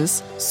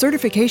courses,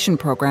 certification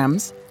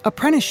programs,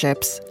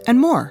 apprenticeships, and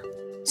more.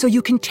 So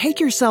you can take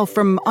yourself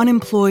from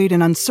unemployed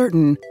and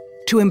uncertain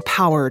to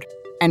empowered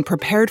and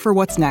prepared for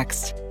what's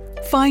next.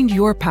 Find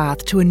your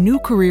path to a new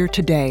career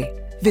today.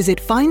 Visit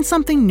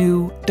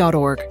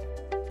findsomethingnew.org.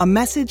 A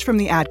message from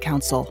the Ad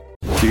Council.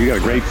 You got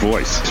a great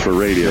voice for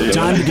radio.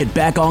 Time to get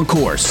back on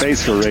course.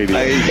 Face for radio.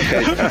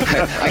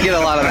 I get a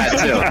lot of that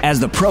too. As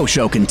the Pro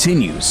Show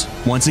continues.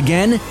 Once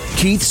again,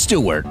 Keith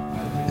Stewart.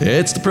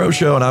 It's the Pro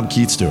Show, and I'm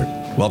Keith Stewart.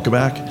 Welcome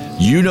back.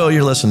 You know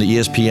you're listening to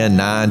ESPN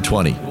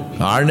 920.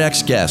 Our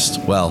next guest,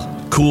 well,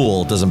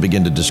 cool doesn't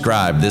begin to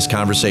describe this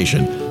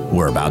conversation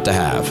we're about to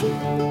have.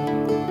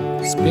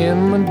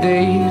 Spend my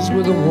days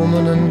with a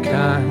woman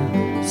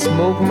unkind,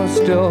 smoke my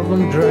stuff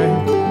and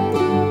drink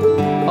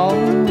all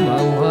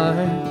my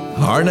wine.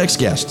 Our next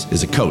guest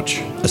is a coach,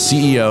 a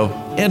CEO,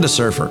 and a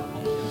surfer.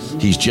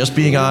 He's just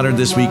being honored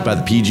this week by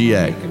the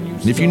PGA.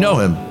 And if you know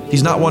him,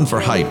 he's not one for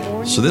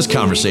hype, so this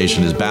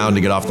conversation is bound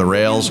to get off the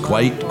rails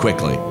quite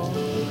quickly.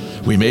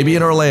 We may be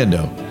in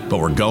Orlando, but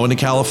we're going to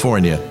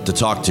California to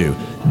talk to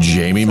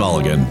Jamie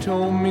Mulligan.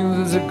 Told me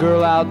there's a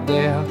girl out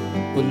there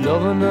with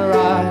love in her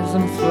eyes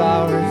and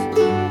flowers.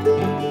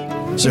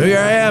 So here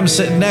I am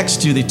sitting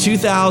next to the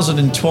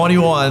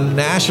 2021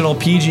 National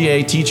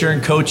PGA Teacher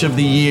and Coach of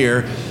the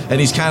Year, and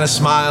he's kind of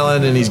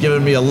smiling and he's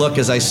giving me a look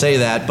as I say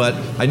that, but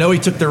I know he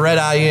took the red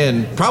eye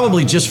in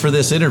probably just for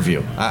this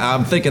interview.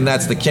 I'm thinking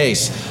that's the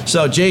case.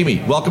 So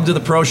Jamie, welcome to the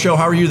Pro Show.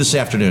 How are you this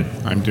afternoon?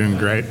 I'm doing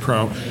great,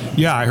 Pro.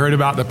 Yeah, I heard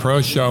about the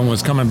Pro Show and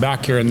was coming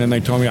back here, and then they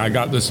told me I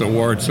got this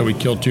award, so we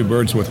killed two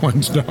birds with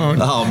one stone.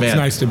 Oh, man. It's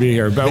nice to be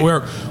here. But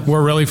we're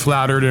really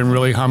flattered and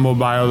really humbled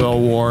by the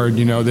award.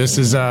 This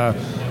is a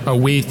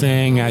we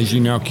thing. As you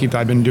know, Keith,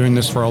 I've been doing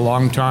this for a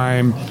long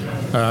time.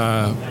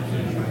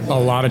 A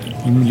lot of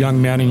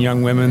young men and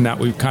young women that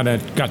we've kind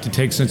of got to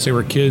take since they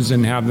were kids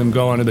and have them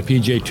go onto the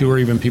PGA Tour,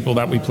 even people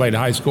that we played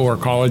high school or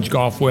college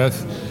golf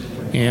with.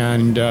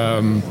 And,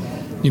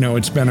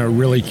 it's been a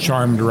really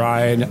charmed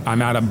ride.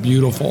 I'm at a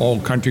beautiful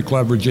old country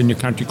club, Virginia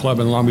Country Club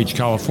in Long Beach,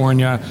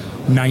 California,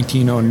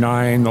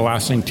 1909, the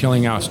last thing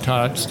Tillinghast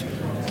touched.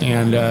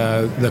 And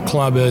the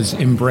club has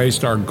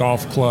embraced our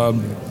golf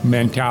club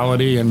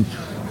mentality, and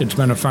it's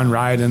been a fun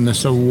ride. And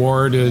this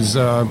award is...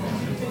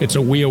 it's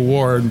a we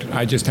award.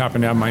 I just happen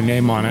to have my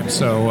name on it.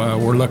 So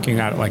we're looking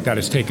at it like that.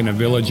 It's taking a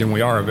village, and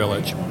we are a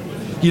village.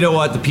 You know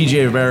what? The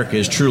PGA of America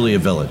is truly a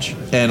village.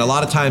 And a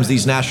lot of times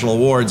these national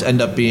awards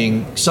end up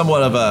being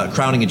somewhat of a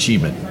crowning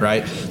achievement,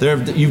 right?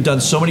 You've done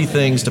so many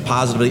things to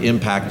positively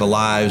impact the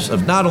lives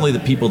of not only the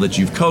people that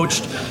you've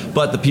coached,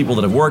 but the people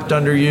that have worked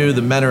under you,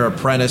 the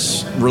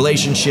mentor-apprentice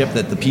relationship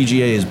that the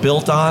PGA is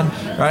built on,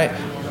 right?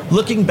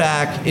 Looking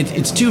back,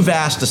 it's too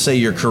vast to say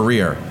your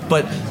career,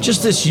 but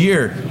just this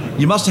year,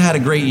 you must have had a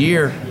great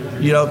year,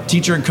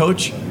 teacher and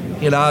coach,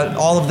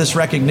 all of this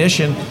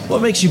recognition.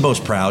 What makes you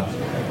most proud?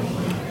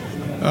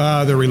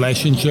 The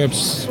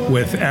relationships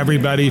with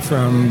everybody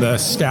from the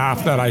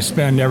staff that I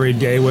spend every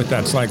day with,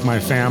 that's like my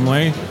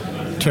family,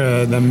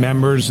 to the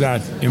members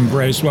that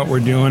embrace what we're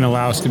doing,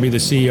 allow us to be the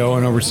CEO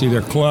and oversee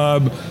their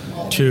club,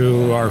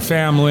 to our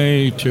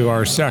family, to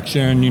our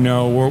section.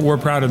 We're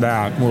proud of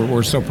that.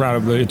 We're so proud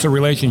of it. It's a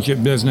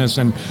relationship business,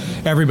 and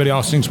everybody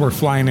else thinks we're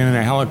flying in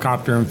a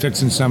helicopter and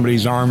fixing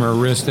somebody's arm or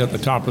wrist at the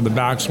top of the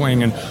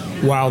backswing. And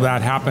while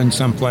that happens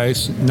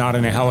someplace, not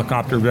in a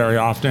helicopter very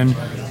often,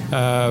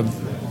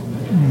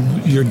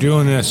 you're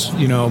doing this,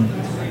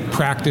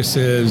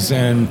 practices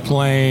and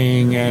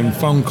playing and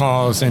phone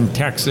calls and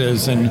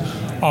texts and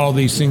all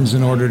these things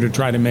in order to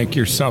try to make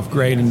yourself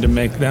great and to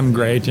make them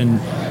great. And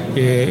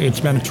it's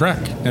been a trek,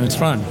 and it's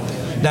fun.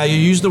 Now, you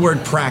used the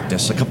word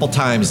practice a couple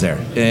times there.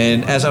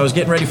 And as I was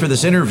getting ready for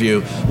this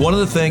interview, one of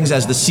the things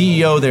as the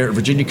CEO there at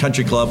Virginia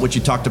Country Club, which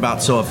you talked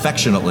about so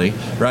affectionately,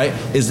 right,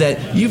 is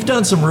that you've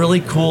done some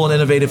really cool and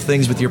innovative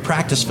things with your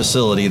practice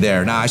facility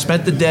there. Now, I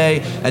spent the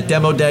day at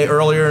Demo Day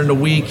earlier in the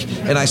week,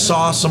 and I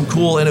saw some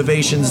cool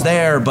innovations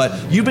there,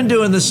 but you've been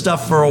doing this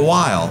stuff for a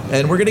while.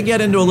 And we're going to get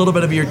into a little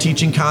bit of your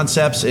teaching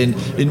concepts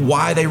and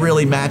why they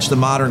really match the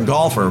modern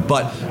golfer.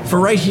 But for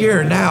right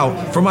here now,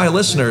 for my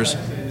listeners,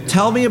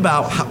 tell me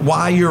about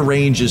why your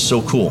range is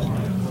so cool.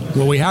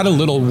 Well, we had a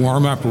little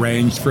warm-up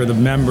range for the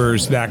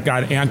members that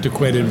got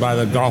antiquated by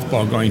the golf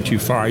ball going too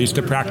far. I used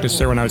to practice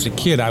there when I was a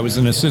kid. I was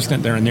an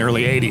assistant there in the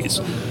early 80s.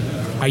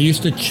 I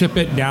used to chip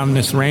it down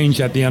this range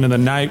at the end of the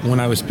night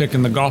when I was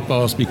picking the golf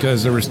balls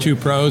because there was two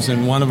pros,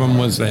 and one of them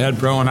was the head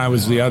pro and I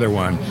was the other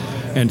one.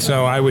 And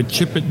so I would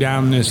chip it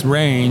down this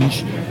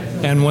range.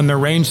 And when the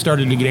range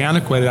started to get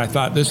antiquated, I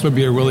thought this would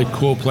be a really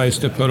cool place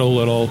to put a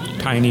little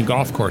tiny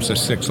golf course, a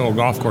 6-hole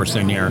golf course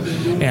in here,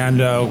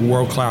 and a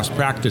world-class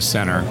practice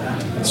center.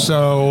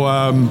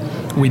 So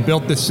we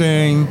built this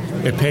thing.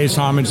 It pays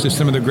homage to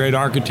some of the great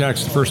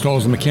architects. The first hole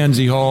is a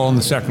Mackenzie hole, and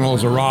the second hole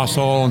is a Ross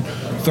hole, and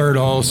third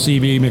hole is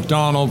C.B.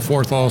 McDonald,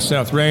 fourth hole is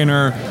Seth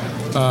Rayner,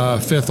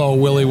 fifth hole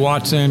Willie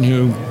Watson,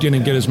 who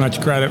didn't get as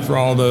much credit for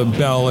all the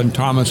Bell and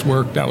Thomas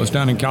work that was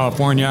done in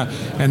California,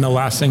 and the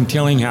last thing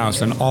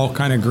Tillinghast, and all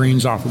kind of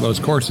greens off of those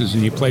courses,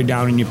 and you play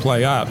down and you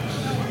play up.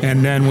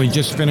 And then we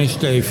just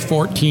finished a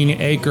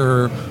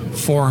 14-acre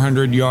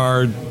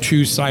 400-yard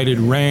two-sided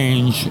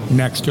range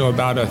next to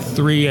about a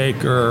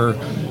 3-acre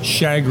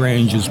shag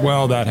range as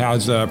well that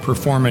has a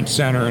performance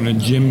center and a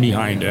gym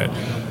behind it.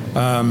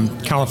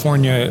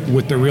 California,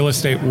 with the real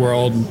estate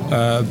world,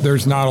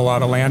 there's not a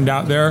lot of land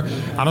out there.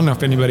 I don't know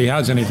if anybody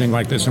has anything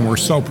like this, and we're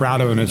so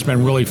proud of it. And it's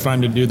been really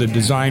fun to do the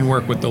design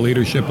work with the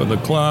leadership of the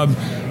club,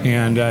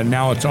 and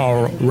now it's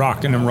all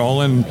rocking and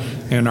rolling,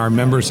 and our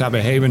members have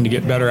a haven to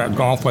get better at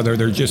golf, whether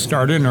they're just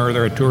starting or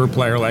they're a tour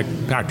player like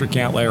Patrick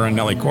Cantlay and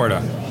Nelly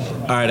Korda.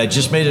 All right, I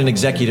just made an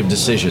executive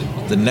decision.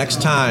 The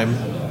next time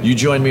you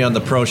join me on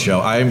the Pro Show,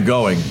 I am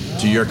going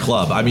to your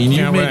club. I mean,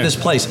 you made this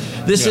place.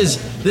 This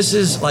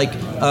is like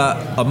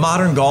a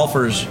modern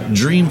golfer's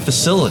dream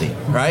facility,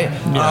 right?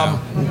 Yeah.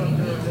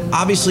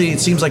 Obviously, it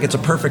seems like it's a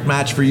perfect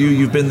match for you.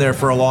 You've been there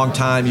for a long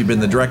time. You've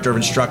been the director of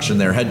instruction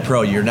there, head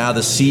pro. You're now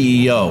the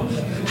CEO.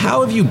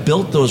 How have you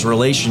built those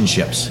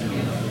relationships?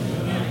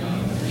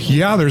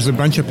 Yeah, there's a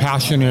bunch of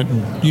passionate,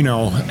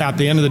 at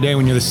the end of the day,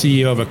 when you're the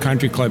CEO of a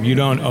country club, you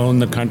don't own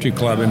the country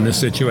club in this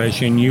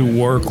situation. You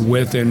work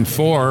with and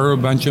for a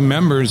bunch of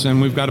members,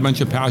 and we've got a bunch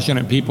of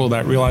passionate people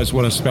that realize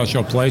what a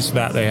special place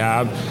that they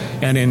have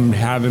and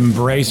have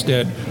embraced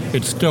it.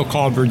 It's still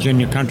called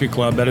Virginia Country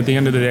Club, but at the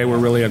end of the day, we're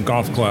really a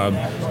golf club.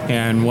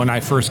 And when I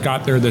first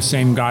got there, the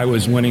same guy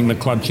was winning the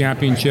club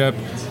championship,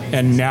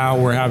 and now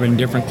we're having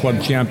different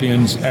club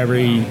champions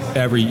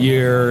every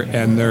year,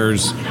 and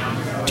there's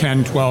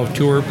 10, 12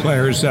 tour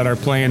players that are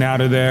playing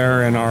out of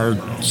there, and our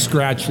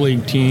Scratch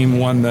League team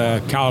won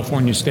the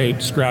California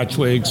State Scratch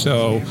League.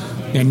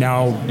 And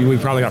now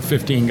we've probably got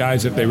 15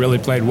 guys. If they really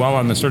played well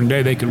on a certain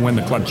day, they could win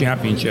the club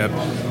championship.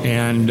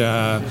 And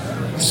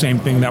same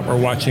thing that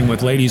we're watching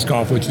with ladies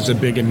golf, which is a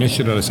big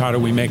initiative, is how do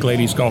we make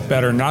ladies golf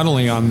better, not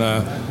only on the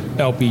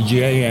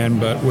LPGA end,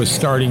 but with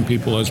starting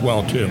people as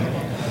well, too.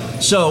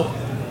 So,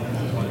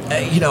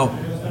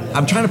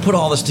 I'm trying to put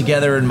all this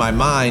together in my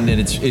mind, and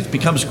it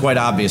becomes quite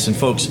obvious. And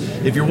folks,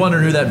 if you're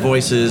wondering who that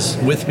voice is,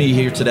 with me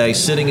here today,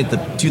 sitting at the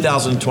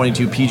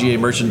 2022 PGA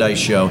Merchandise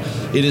Show,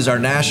 it is our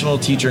National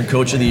Teacher and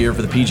Coach of the Year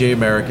for the PGA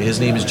America. His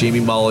name is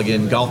Jamie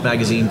Mulligan, Golf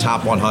Magazine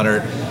Top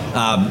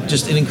 100,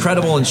 just an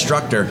incredible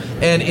instructor.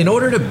 And in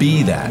order to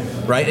be that,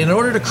 right, in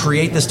order to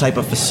create this type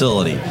of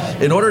facility,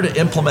 in order to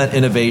implement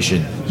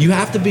innovation, you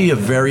have to be a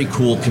very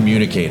cool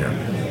communicator,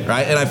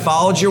 right? And I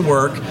followed your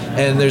work,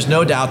 and there's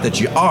no doubt that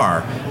you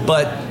are,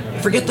 but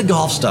forget the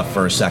golf stuff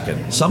for a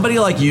second. Somebody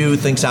like you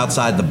thinks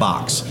outside the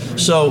box.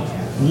 So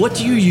what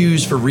do you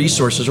use for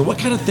resources, or what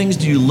kind of things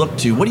do you look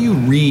to? What do you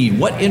read?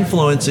 What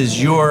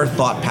influences your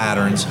thought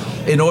patterns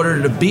in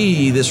order to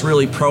be this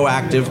really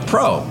proactive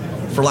pro,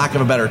 for lack of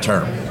a better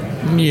term?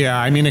 Yeah,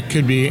 I mean, it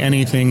could be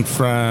anything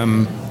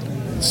from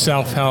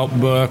self-help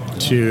book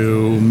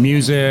to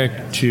music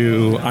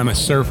to I'm a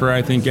surfer,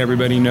 I think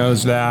everybody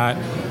knows that,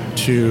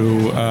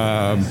 to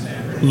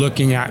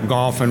looking at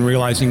golf and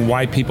realizing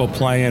why people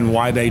play and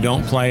why they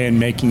don't play, and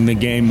making the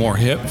game more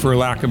hip, for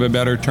lack of a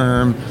better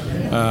term,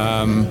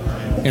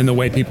 in the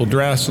way people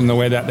dress and the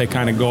way that they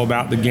kind of go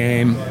about the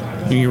game.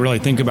 When you really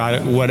think about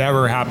it,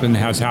 whatever happened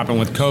has happened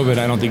with COVID.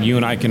 I don't think you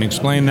and I can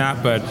explain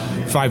that, but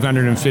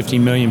 550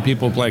 million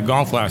people played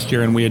golf last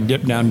year, and we had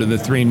dipped down to the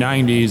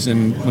 390s,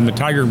 and when the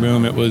Tiger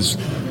boom, it was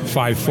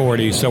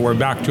 540. So we're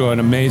back to an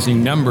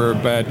amazing number,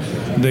 but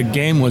the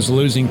game was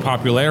losing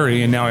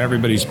popularity, and now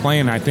everybody's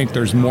playing. I think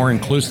there's more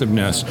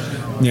inclusiveness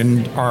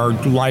in our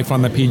life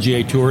on the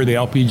PGA Tour, the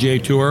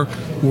LPGA Tour.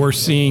 We're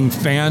seeing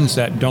fans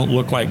that don't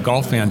look like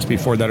golf fans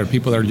before, that are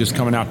people that are just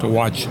coming out to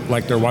watch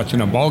like they're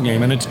watching a ball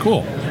game, and it's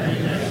cool.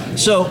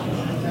 So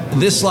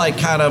this like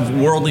kind of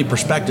worldly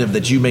perspective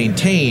that you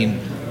maintain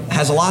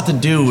has a lot to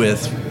do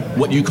with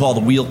what you call the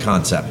wheel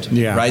concept,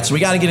 right? So we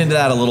got to get into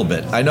that a little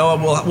bit. I know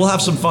we'll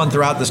have some fun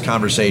throughout this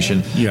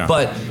conversation,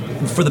 but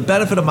for the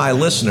benefit of my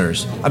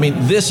listeners, I mean,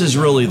 this is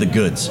really the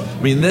goods.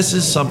 I mean, this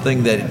is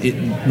something that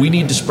we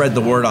need to spread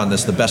the word on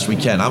this the best we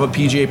can. I'm a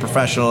PGA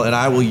professional, and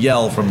I will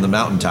yell from the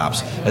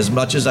mountaintops as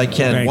much as I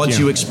can once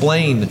you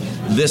explain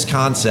this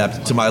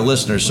concept to my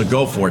listeners. So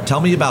go for it.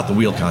 Tell me about the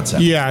wheel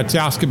concept. Yeah, it's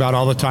asked about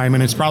all the time,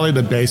 and it's probably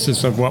the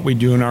basis of what we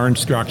do in our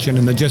instruction.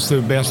 And just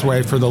the best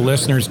way for the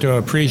listeners to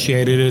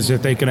appreciate it is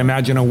if they can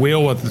imagine a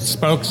wheel with the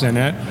spokes in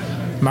it.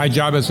 My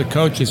job as a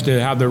coach is to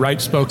have the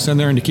right spokes in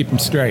there and to keep them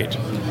straight.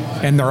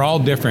 And they're all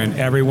different.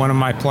 Every one of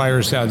my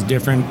players has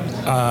different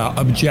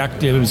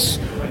objectives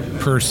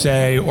per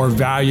se, or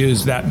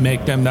values that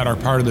make them, that are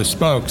part of the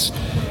spokes.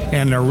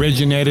 And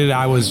originated,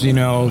 I was,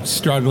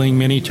 struggling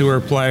mini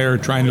tour player,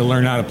 trying to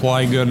learn how to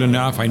play good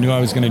enough. I knew I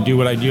was going to do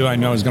what I do. I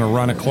knew I was going to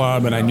run a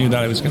club, and I knew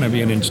that I was going to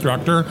be an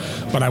instructor,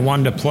 but I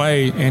wanted to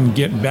play and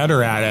get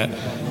better at it.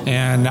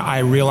 And I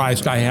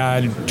realized I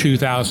had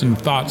 2,000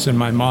 thoughts in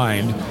my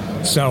mind.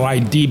 So I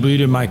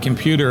debooted my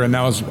computer, and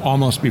that was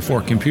almost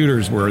before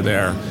computers were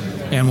there.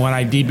 And when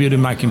I debooted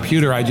my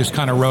computer, I just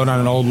kind of wrote on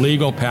an old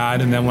legal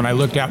pad. And then when I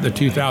looked at the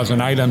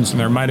 2,000 items, and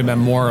there might have been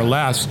more or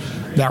less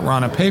that were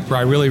on a paper,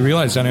 I really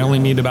realized that I only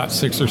need about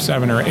 6 or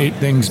 7 or 8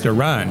 things to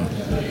run.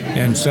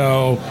 And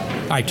so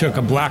I took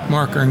a black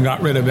marker and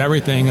got rid of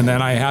everything, and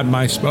then I had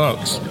my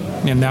spokes.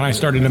 And then I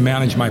started to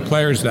manage my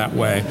players that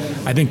way.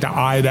 I think the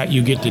eye that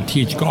you get to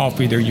teach golf,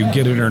 either you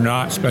get it or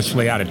not,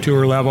 especially at a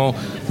tour level.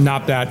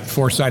 Not that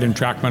foresight and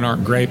TrackMan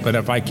aren't great, but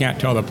if I can't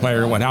tell the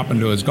player what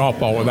happened to his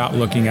golf ball without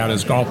looking at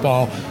his golf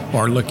ball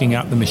or looking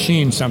at the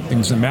machine,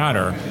 something's the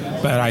matter.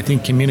 But I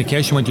think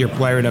communication with your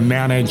player to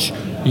manage,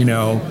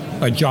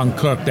 a John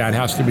Cook, that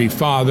has to be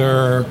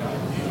father,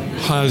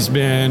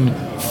 husband,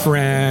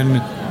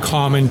 friend,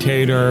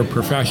 commentator,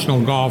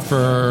 professional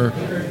golfer,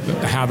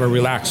 have a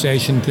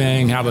relaxation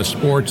thing, have a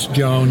sports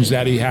Jones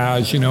that he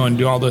has, and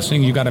do all those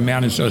things. You got to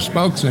manage those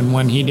spokes. And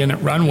when he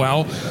didn't run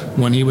well,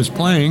 when he was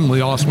playing, we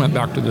also went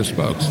back to the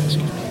spokes.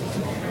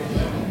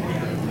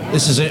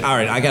 This is it. All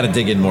right, I got to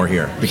dig in more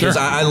here because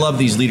I love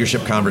these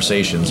leadership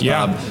conversations.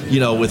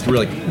 With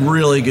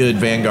really good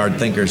Vanguard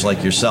thinkers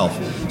like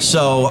yourself.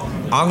 So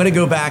I'm going to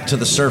go back to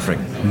the surfing.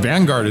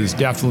 Vanguard is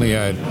definitely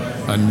a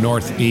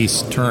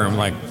Northeast term.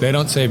 Like, they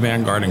don't say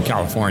Vanguard in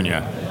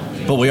California.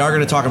 But we are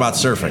going to talk about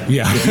surfing,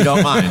 if you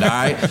don't mind, all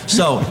right?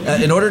 So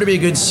in order to be a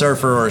good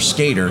surfer or a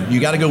skater,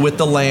 you got to go with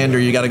the land or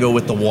you got to go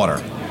with the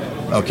water,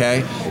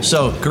 okay?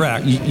 So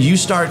correct. You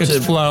start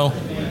it's flow.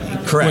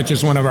 Correct. Which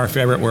is one of our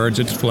favorite words.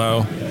 It's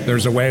flow.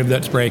 There's a wave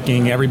that's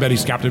breaking.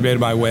 Everybody's captivated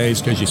by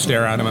waves because you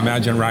stare at them.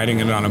 Imagine riding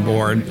it on a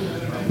board.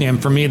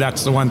 And for me,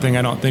 that's the one thing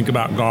I don't think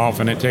about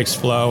golf, and it takes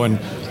flow. And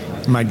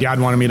my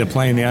dad wanted me to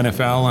play in the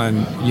NFL,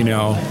 and,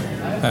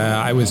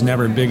 I was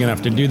never big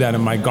enough to do that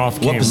in my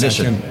golf game. What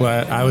position?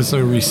 But I was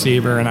a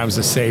receiver and I was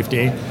a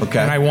safety. Okay.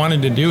 And I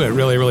wanted to do it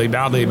really, really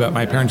badly, but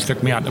my parents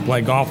took me out to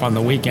play golf on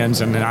the weekends,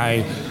 and then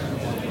I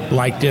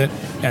liked it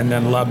and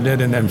then loved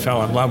it and then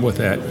fell in love with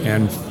it.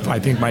 And I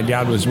think my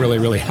dad was really,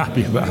 really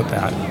happy about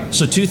that.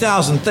 So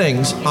 2,000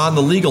 things on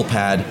the legal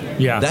pad,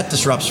 that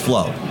disrupts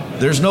flow.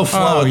 There's no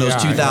flow in those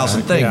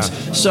 2,000 things.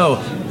 Yeah. So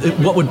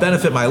what would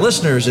benefit my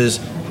listeners is,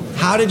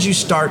 how did you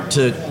start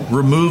to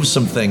remove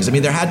some things? I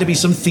mean, there had to be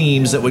some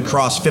themes that would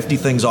cross 50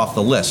 things off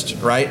the list,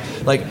 right?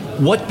 Like,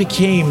 what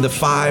became the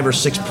 5 or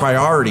 6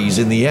 priorities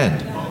in the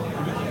end?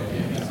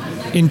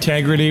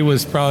 Integrity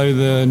was probably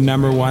the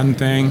number one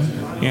thing.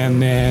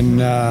 And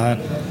then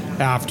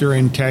after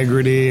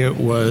integrity, it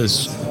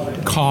was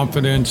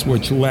confidence,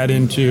 which led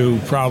into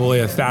probably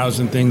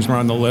 1,000 things were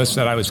on the list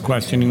that I was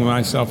questioning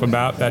myself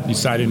about, that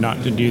decided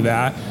not to do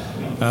that.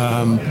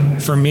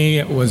 For me,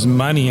 it was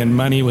money, and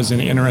money was an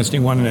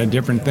interesting one and a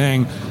different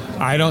thing.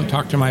 I don't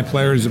talk to my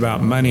players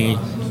about money,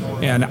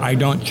 and I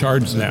don't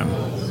charge them.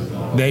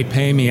 They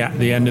pay me at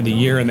the end of the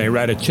year, and they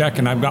write a check,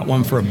 and I've got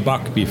one for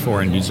 $1 before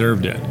and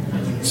deserved it.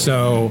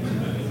 So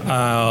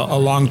a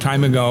long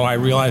time ago, I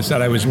realized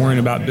that I was worrying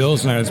about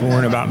bills and I was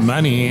worrying about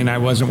money, and I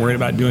wasn't worried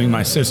about doing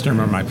my system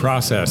or my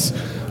process.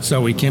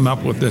 So we came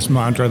up with this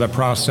mantra: the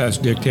process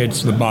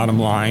dictates the bottom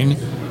line.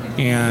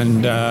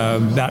 And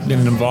that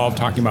didn't involve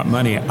talking about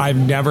money. I've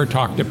never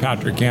talked to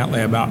Patrick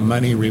Cantlay about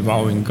money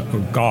revolving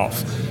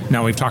golf.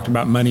 Now, we've talked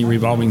about money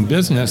revolving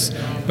business,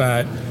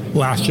 but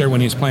last year when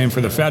he was playing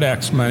for the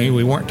FedEx money,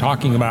 we weren't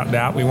talking about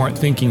that. We weren't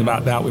thinking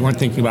about that. We weren't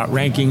thinking about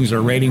rankings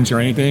or ratings or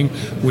anything.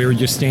 We were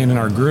just staying in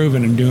our groove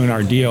and doing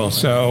our deal.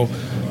 So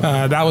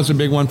that was a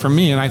big one for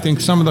me. And I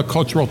think some of the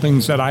cultural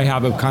things that I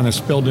have kind of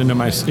spilled into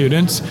my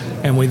students,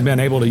 and we've been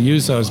able to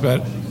use those.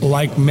 But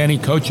like many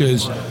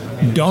coaches,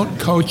 don't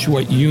coach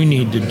what you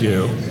need to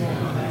do.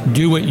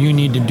 Do what you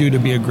need to do to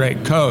be a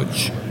great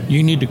coach.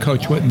 You need to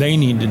coach what they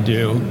need to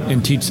do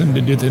and teach them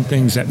to do the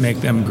things that make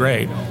them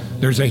great.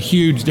 There's a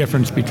huge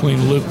difference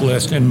between Luke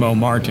List and Mo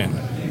Martin,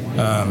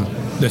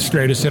 the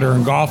straightest hitter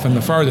in golf and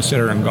the farthest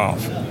hitter in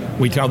golf.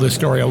 We tell this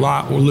story a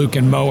lot. Luke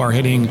and Mo are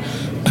hitting,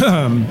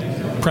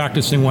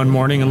 practicing one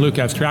morning, and Luke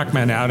has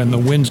TrackMan out, and the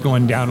wind's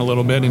going down a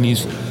little bit, and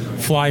he's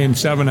flying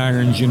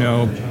 7-irons,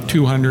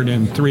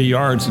 203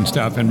 yards and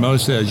stuff. And Mo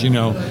says,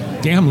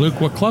 damn, Luke,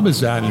 what club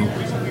is that?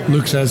 And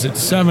Luke says,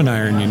 it's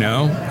 7-iron,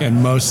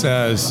 And Mo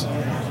says,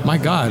 my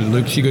God,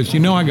 Luke, she goes,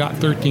 I got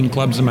 13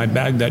 clubs in my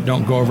bag that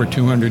don't go over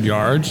 200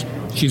 yards.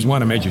 She's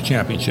won a major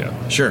championship.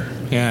 Sure.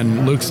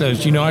 And Luke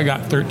says, I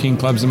got 13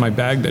 clubs in my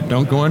bag that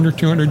don't go under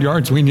 200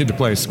 yards. We need to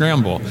play a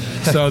scramble.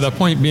 So the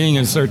point being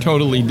is they're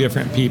totally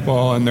different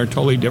people, and they're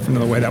totally different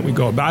in the way that we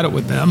go about it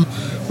with them.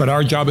 But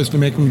our job is to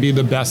make them be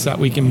the best that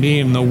we can be,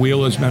 and the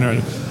wheel has been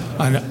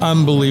an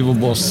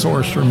unbelievable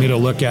source for me to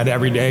look at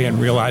every day and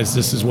realize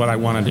this is what I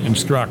wanted to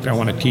instruct. I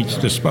want to teach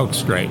the spoke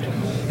straight.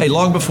 Hey,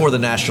 long before the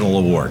national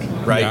award,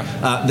 right?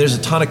 Yeah. There's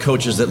a ton of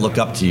coaches that look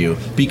up to you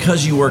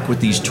because you work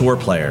with these tour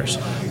players.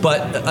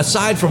 But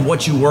aside from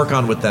what you work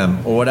on with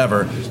them or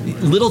whatever,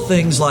 little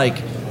things like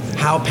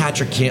how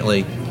Patrick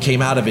Cantlay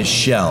came out of his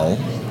shell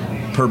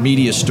per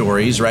media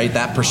stories, right?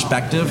 That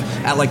perspective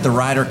at like the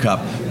Ryder Cup,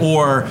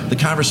 or the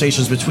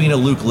conversations between a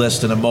Luke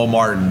List and a Mo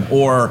Martin,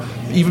 or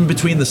even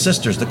between the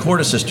sisters, the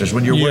Korda sisters,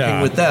 when you're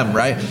working with them,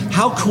 right?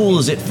 How cool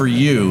is it for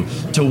you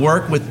to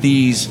work with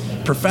these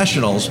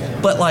professionals,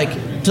 but like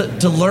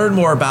to learn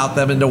more about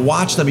them and to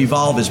watch them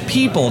evolve as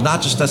people,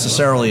 not just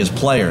necessarily as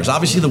players?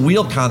 Obviously, the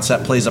wheel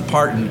concept plays a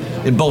part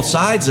in both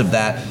sides of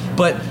that,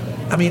 but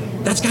I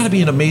mean, that's got to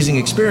be an amazing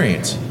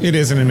experience. It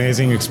is an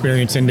amazing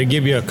experience. And to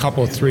give you a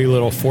couple,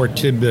 4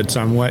 tidbits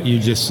on what you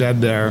just said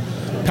there,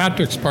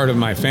 Patrick's part of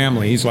my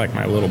family. He's like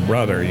my little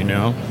brother,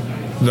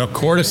 The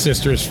Korda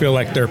sisters feel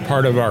like they're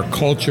part of our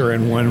culture.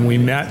 And when we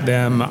met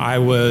them, I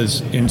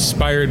was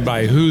inspired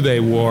by who they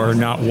wore,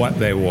 not what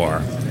they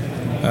wore.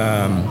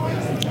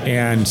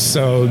 And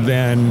so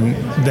then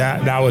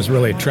that was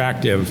really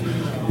attractive.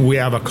 We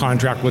have a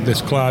contract with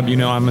this club.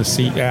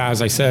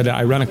 As I said,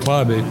 I run a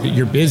club.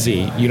 You're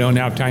busy. You don't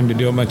have time to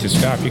do a bunch of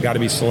stuff. You got to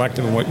be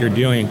selective in what you're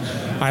doing.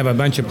 I have a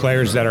bunch of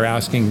players that are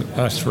asking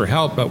us for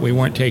help, but we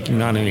weren't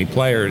taking on any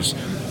players.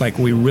 Like,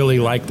 we really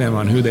like them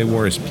on who they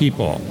were as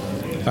people.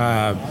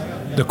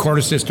 The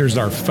Korda sisters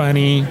are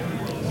funny.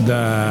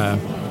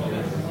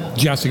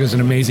 Jessica's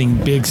an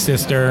amazing big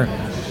sister.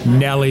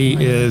 Nellie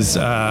is,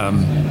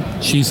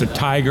 she's a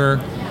tiger.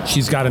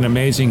 She's got an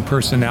amazing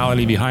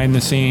personality behind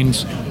the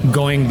scenes.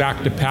 Going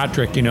back to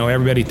Patrick,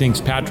 everybody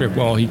thinks Patrick,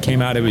 well, he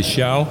came out of his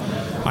shell.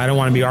 I don't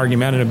want to be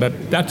argumentative,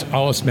 but that's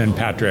always been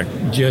Patrick.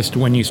 Just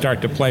when you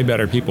start to play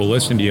better, people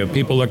listen to you.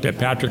 People looked at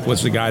Patrick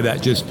was the guy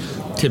that just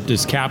tipped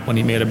his cap when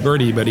he made a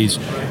birdie, but he's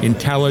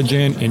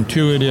intelligent,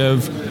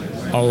 intuitive,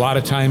 a lot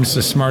of times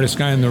the smartest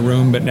guy in the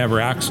room, but never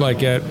acts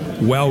like it,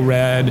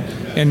 well-read,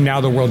 and now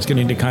the world's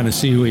getting to kind of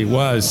see who he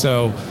was.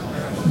 So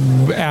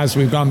as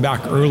we've gone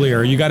back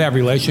earlier, you got to have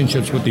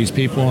relationships with these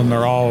people, and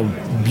they're all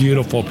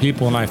beautiful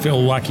people, and I feel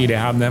lucky to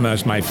have them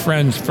as my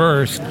friends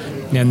first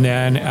and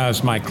then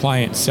as my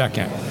client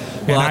second.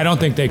 And I don't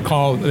think they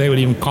would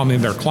even call me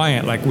their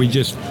client. Like,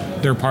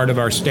 they're part of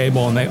our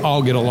stable, and they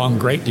all get along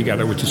great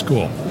together, which is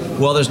cool.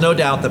 Well, there's no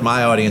doubt that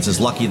my audience is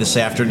lucky this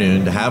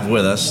afternoon to have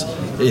with us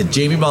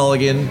Jamie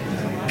Mulligan,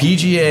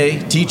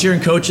 PGA Teacher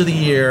and Coach of the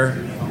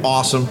Year.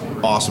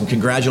 Awesome.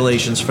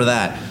 Congratulations for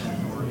that.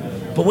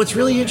 But what's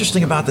really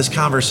interesting about this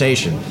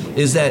conversation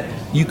is that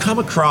you come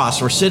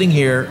across, we're sitting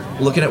here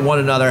looking at one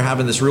another,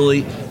 having this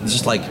really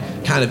just like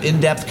kind of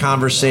in-depth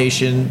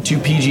conversation, 2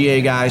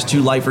 PGA guys,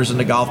 2 lifers in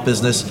the golf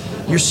business.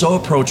 You're so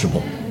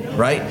approachable,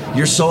 right?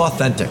 You're so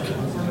authentic.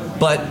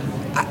 But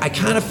I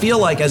kind of feel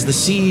like as the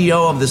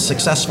CEO of this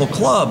successful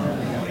club,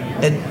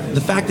 and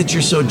the fact that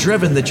you're so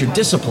driven, that you're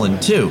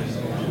disciplined too,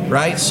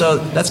 right? So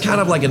that's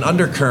kind of like an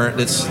undercurrent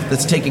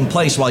that's taking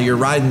place while you're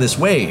riding this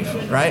wave,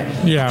 right?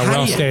 Yeah,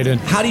 well stated.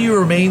 How do you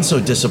remain so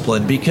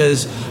disciplined?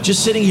 Because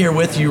just sitting here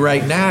with you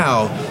right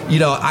now,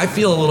 I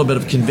feel a little bit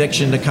of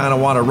conviction to kind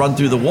of want to run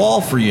through the wall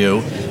for you.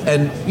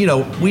 And,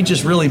 we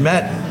just really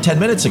met 10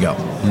 minutes ago.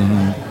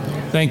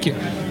 Mm-hmm. Thank you.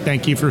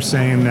 Thank you for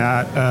saying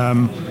that.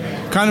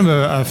 Kind of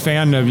a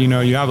fan of, you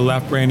have a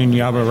left brain and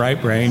you have a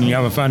right brain. You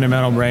have a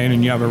fundamental brain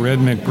and you have a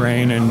rhythmic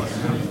brain.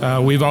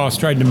 And we've always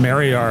tried to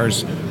marry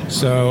ours.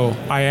 So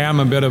I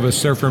am a bit of a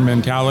surfer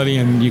mentality,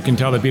 and you can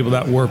tell the people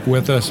that work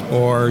with us,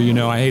 or,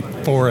 I hate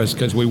for us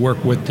because we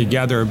work with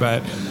together,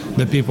 but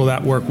the people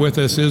that work with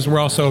us we're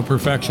also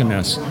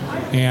perfectionists.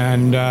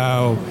 And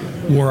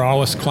we're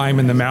always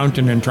climbing the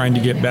mountain and trying to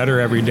get better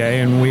every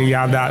day. And we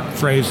have that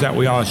phrase that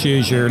we all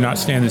use, you're not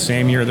staying the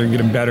same, you're either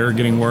getting better or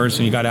getting worse,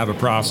 and you got to have a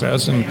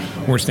process, and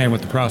we're staying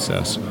with the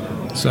process.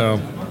 So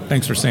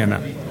thanks for saying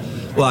that.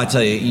 Well, I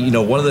tell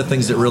you, one of the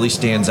things that really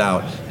stands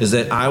out is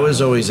that I was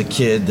always a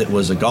kid that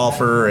was a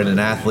golfer and an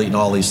athlete and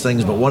all these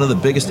things, but one of the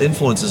biggest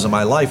influences in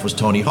my life was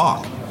Tony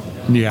Hawk.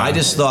 Yeah, I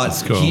just thought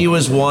cool. he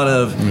was one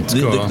of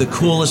the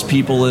coolest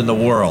people in the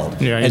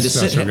world. Yeah, he's a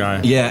special guy.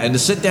 Yeah, and to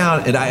sit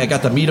down, and I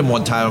got to meet him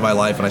one time in my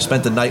life, and I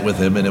spent the night with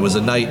him, and it was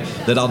a night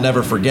that I'll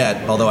never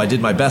forget, although I did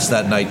my best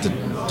that night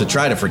to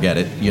try to forget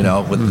it,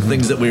 with the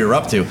things that we were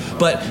up to.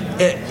 But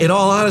in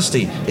all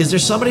honesty, is there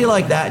somebody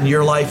like that in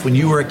your life when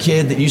you were a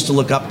kid that you used to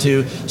look up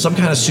to, some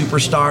kind of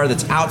superstar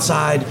that's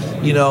outside,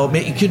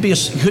 it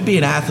could be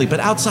an athlete, but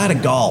outside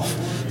of golf,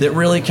 that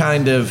really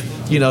kind of,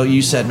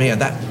 you said, man,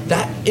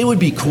 that it would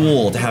be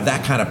cool to have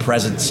that kind of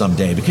presence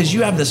someday, because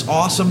you have this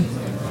awesome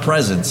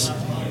presence,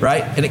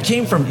 right? And it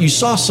came from, you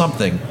saw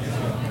something,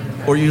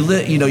 or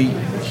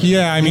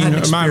Yeah, I mean,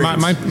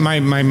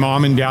 my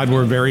mom and dad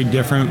were very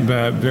different,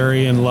 but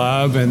very in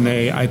love, and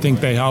I think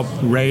they helped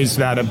raise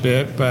that a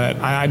bit. But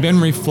I've been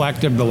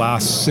reflective the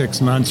last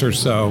 6 months or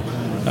so,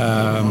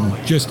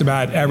 just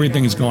about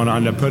everything that's going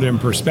on, to put it in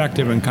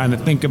perspective and kind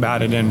of think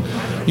about it. And,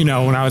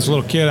 when I was a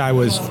little kid, I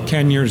was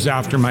 10 years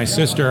after my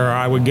sister.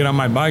 I would get on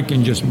my bike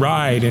and just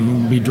ride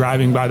and be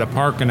driving by the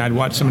park, and I'd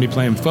watch somebody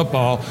playing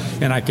football,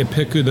 and I could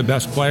pick who the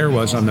best player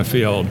was on the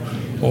field.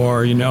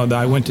 Or,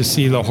 I went to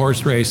see the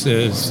horse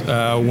races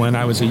when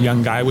I was a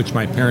young guy, which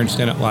my parents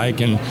didn't like.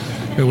 And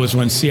it was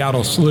when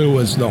Seattle Slew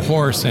was the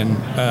horse, and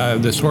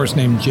this horse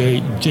named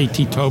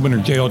J.T. Tobin,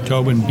 or J.O.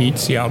 Tobin, beat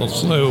Seattle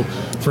Slew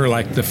for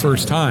like the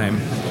first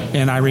time.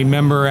 And I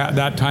remember at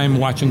that time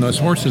watching those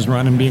horses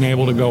run and being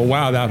able to go,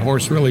 wow, that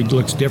horse really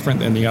looks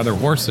different than the other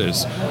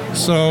horses.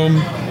 So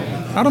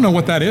I don't know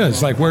what that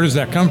is. Like, where does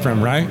that come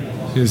from, right?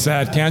 Is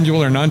that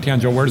tangible or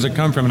non-tangible? Where does it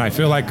come from? And I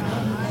feel like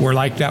we're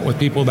like that with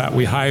people that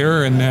we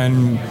hire, and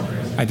then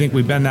I think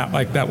we've been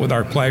like that with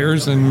our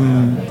players.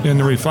 And in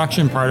the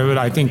reflection part of it,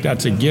 I think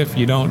that's a gift.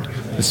 You don't,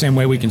 the same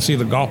way we can see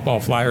the golf ball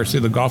fly or see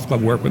the golf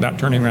club work without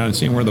turning around and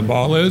seeing where the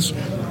ball is,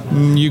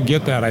 you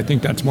get that. I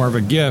think that's more of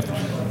a gift.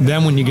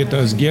 Then when you get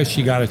those gifts,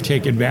 you got to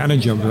take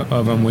advantage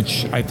of them,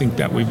 which I think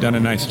that we've done a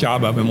nice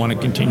job of, and want to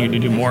continue to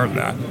do more of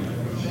that.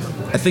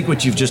 I think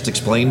what you've just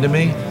explained to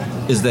me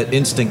is that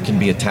instinct can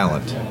be a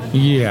talent.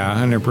 Yeah,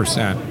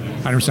 100%.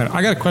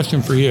 I got a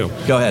question for you.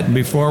 Go ahead.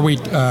 Before we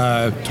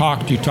you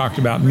talked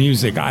about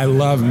music. I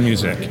love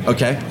music.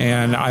 Okay.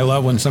 And I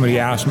love when somebody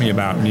asks me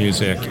about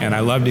music, and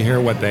I love to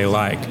hear what they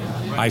like.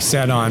 I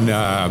said on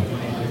the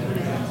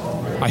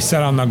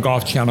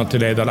Golf Channel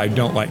today that I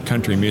don't like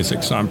country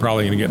music, so I'm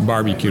probably going to get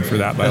barbecued for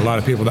that by a lot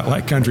of people that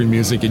like country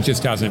music. It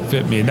just hasn't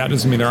fit me. That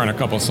doesn't mean there aren't a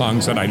couple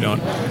songs that I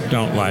don't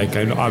like.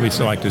 I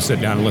obviously like to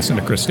sit down and listen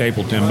to Chris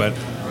Stapleton, but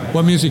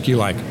what music do you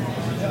like?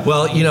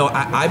 Well,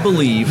 I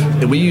believe,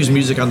 and we use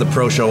music on the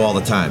Pro Show all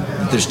the time,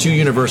 there's two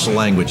universal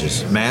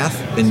languages, math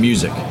and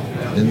music.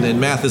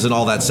 And math isn't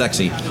all that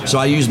sexy. So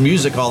I use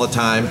music all the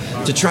time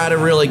to try to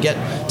really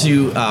get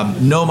to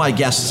know my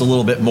guests a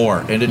little bit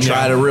more, and to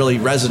try to really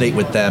resonate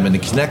with them and to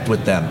connect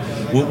with them.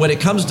 When it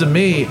comes to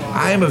me,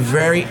 I am a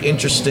very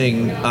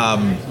interesting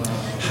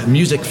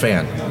music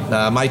fan.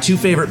 My two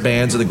favorite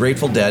bands are the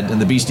Grateful Dead and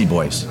the Beastie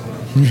Boys.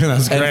 Yeah,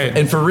 that's great.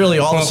 And for really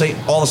all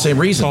the same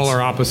reasons.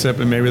 Polar opposite,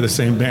 but maybe the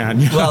same band.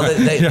 Well,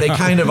 they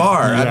kind of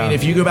are. Yeah. I mean,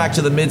 if you go back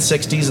to the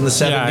mid-'60s and the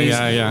 '70s,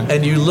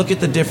 and you look at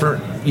the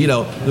different,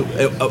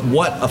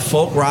 what a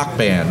folk rock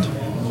band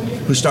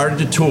who started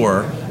to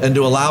tour and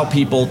to allow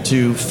people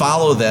to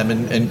follow them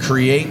and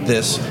create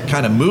this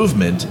kind of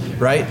movement,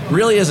 right,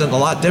 really isn't a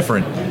lot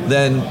different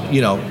than,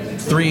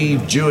 three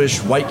Jewish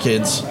white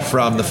kids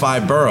from the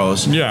five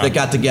boroughs that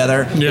got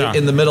together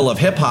in the middle of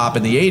hip-hop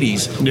in the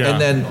 80s, and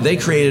then they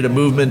created a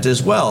movement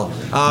as well.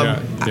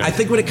 I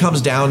think when it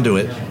comes down to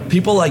it,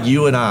 people like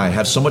you and I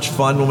have so much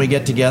fun when we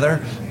get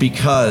together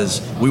because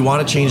we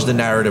want to change the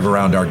narrative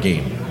around our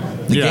game.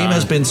 The game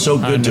has been so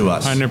good to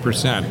us.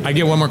 100%. I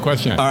get one more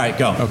question. All right,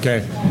 go.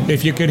 Okay.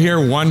 If you could hear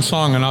one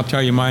song, and I'll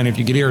tell you mine, if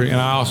you could hear,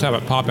 and I also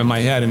have it pop in my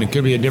head, and it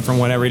could be a different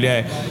one every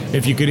day.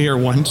 If you could hear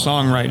one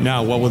song right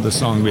now, what would the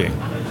song be?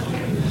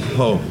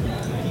 Oh,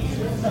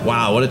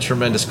 wow, what a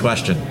tremendous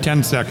question.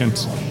 10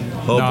 seconds.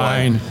 Oh,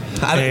 9,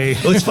 8.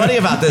 What's funny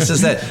about this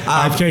is that...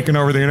 I've taken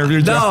over the interview.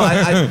 No,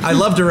 I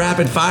love to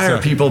rapid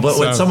fire people, but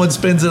when someone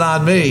spins it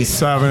on me...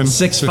 7,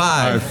 6,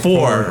 5,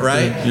 4,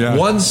 right? 3, yeah.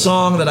 One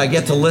song that I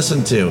get to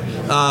listen to.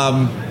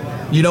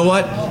 You know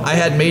what? I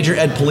had Major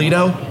Ed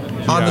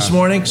Polito on this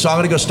morning, so I'm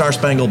going to go Star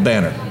Spangled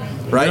Banner.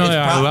 Right? Really,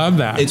 I love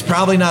that. It's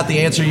probably not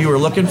the answer you were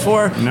looking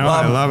for. No,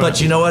 I love it. But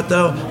you know what,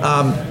 though?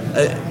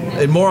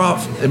 And more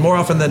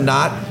often than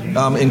not,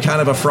 in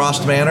kind of a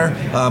Frost manner,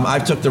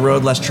 I've took the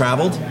road less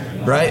traveled.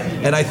 right?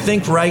 And I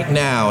think right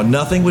now,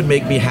 nothing would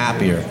make me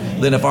happier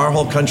than if our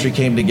whole country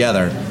came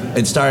together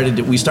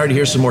and we started to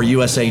hear some more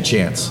USA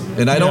chants.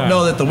 And I don't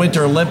know that the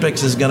Winter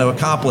Olympics is going to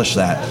accomplish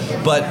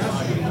that, but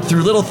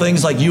through little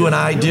things like you and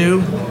I do,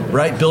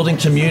 right? Building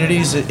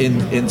communities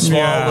in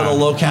small little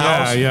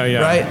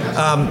locales, right?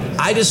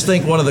 I just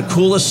think one of the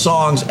coolest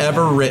songs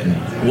ever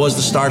written was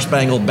the Star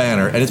Spangled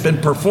Banner, and it's been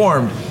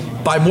performed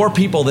by more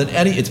people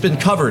than it's been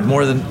covered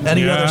more than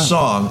any other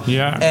song.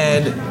 Yeah.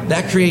 And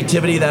that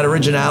creativity, that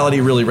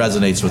originality really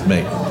resonates with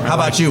me. How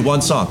about you?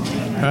 One song.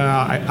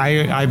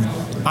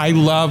 I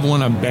love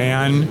when a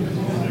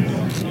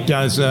band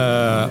does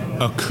a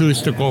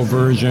acoustical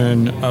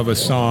version of a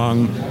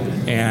song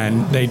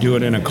and they do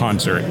it in a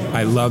concert.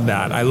 I love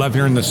that. I love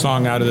hearing the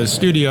song out of the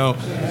studio,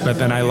 but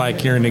then I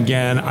like hearing it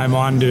again. And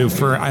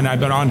I've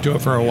been onto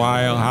it for a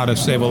while, How to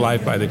Save a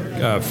Life by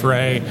the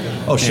Fray.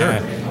 Oh, sure.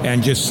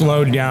 And just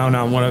slowed down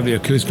on one of the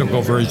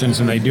acoustical versions,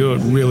 and they do it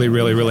really,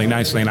 really, really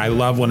nicely. And I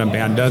love when a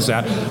band does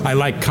that. I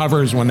like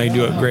covers when they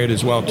do it great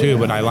as well, too,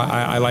 but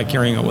I like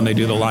hearing it when they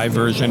do the live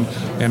version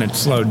and it's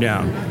slowed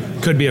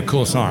down. Could be a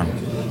cool song.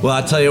 Well,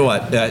 I'll tell you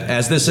what,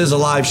 as this is a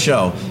live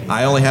show,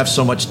 I only have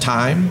so much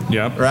time,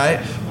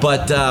 right?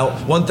 But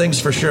one thing's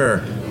for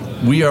sure,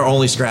 we are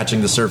only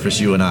scratching the surface,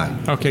 you and I.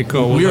 Okay,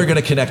 cool. We are going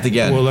to connect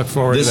again. We'll look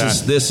forward to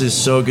that. This is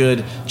so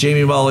good.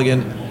 Jamie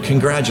Mulligan,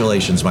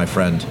 congratulations, my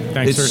friend.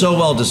 It's so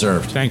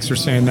well-deserved. Thanks for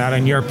saying that,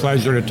 and you're a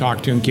pleasure to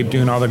talk to and keep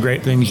doing all the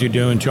great things you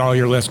do. And to all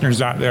your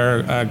listeners out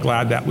there,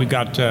 glad that we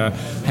got to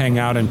hang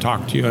out and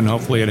talk to you, and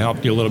hopefully it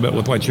helped you a little bit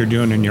with what you're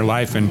doing in your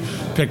life, and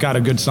pick out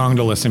a good song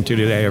to listen to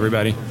today,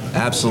 everybody.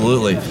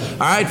 Absolutely. All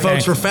right,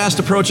 folks, we're fast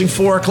approaching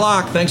 4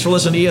 o'clock. Thanks for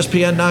listening to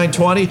ESPN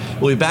 920.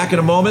 We'll be back in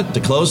a moment to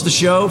close the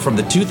show from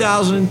the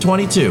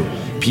 2022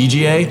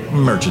 PGA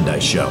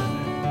Merchandise Show.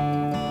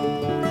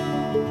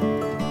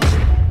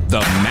 The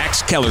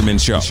Max Kellerman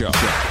Show.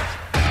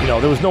 You know,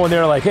 there was no one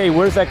there like, hey,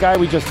 where's that guy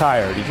we just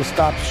hired? He just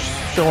stopped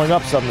showing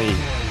up suddenly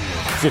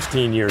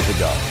 15 years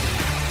ago.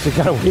 So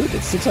kind of weird.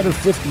 It's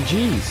 650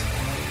 G's.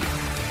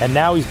 And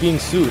now he's being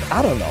sued.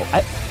 I don't know.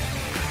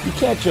 You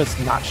can't just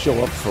not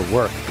show up for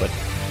work, but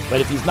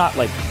if he's not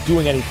like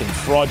doing anything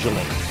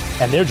fraudulent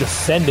and they're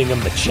just sending him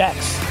the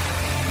checks,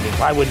 I mean,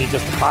 why wouldn't he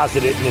just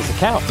deposit it in his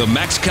account? The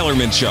Max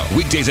Kellerman Show,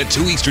 weekdays at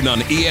 2 Eastern on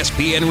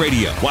ESPN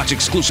Radio. Watch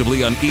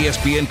exclusively on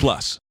ESPN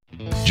Plus.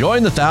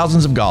 Join the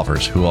thousands of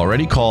golfers who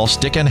already call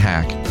Stick and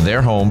Hack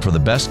their home for the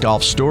best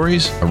golf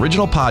stories,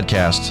 original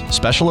podcasts,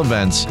 special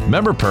events,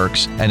 member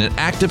perks, and an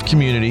active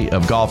community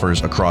of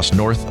golfers across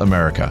North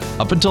America.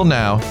 Up until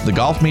now, the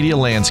golf media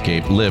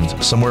landscape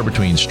lived somewhere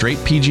between straight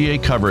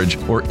PGA coverage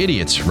or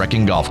idiots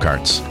wrecking golf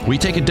carts. We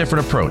take a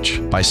different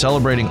approach by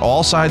celebrating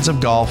all sides of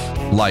golf,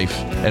 life,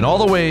 and all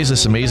the ways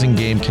this amazing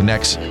game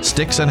connects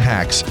sticks and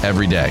hacks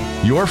every day.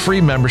 Your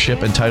free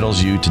membership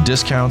entitles you to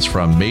discounts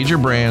from major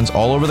brands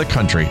all over the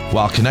country,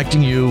 while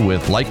connecting you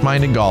with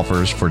like-minded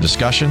golfers for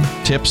discussion,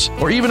 tips,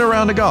 or even a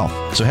round of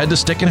golf. So head to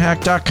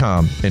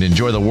stickandhack.com and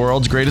enjoy the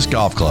world's greatest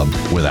golf club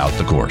without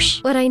the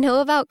course. What I know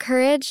about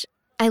courage,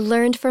 I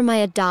learned from my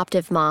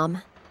adoptive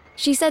mom.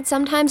 She said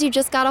sometimes you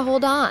just gotta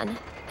hold on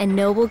and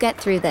know we'll get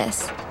through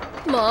this.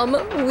 Mom,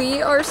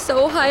 we are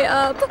so high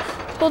up.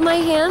 Hold my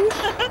hand.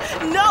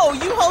 No,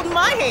 you hold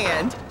my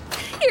hand.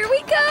 Here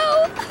we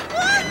go.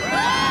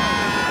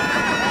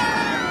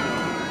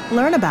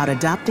 Learn about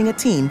adopting a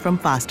teen from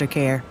foster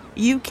care.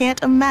 You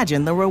can't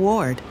imagine the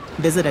reward.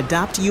 Visit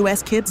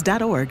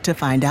adoptuskids.org to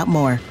find out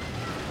more.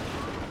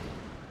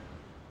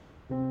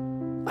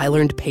 I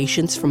learned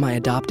patience from my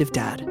adoptive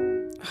dad.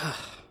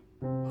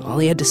 All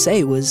he had to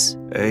say was,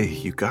 "Hey,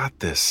 you got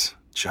this.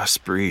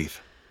 Just breathe."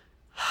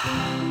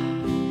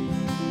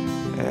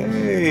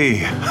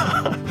 Hey,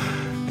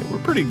 we're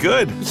pretty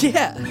good.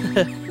 Yeah.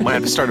 Might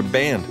have to start a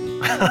band.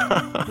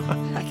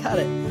 I got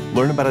it.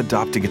 Learn about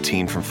adopting a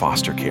teen from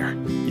foster care.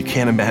 You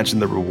can't imagine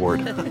the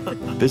reward.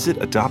 Visit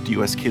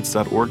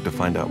adoptuskids.org to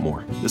find out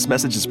more. This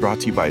message is brought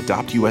to you by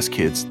Adopt US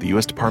Kids, the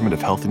U.S. Department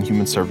of Health and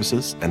Human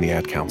Services, and the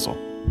Ad Council.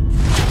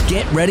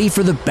 Get ready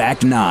for the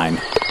back nine.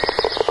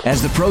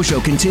 As the Pro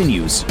Show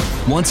continues,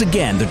 once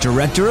again, the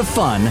Director of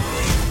Fun,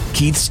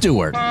 Keith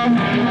Stewart.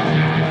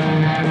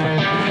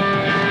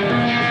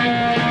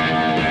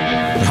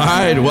 All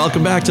right,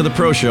 welcome back to the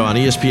Pro Show on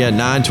ESPN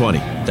 920.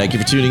 Thank you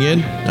for tuning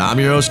in. I'm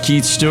your host,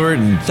 Keith Stewart,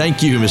 and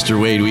thank you, Mr.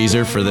 Wade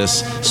Weezer, for this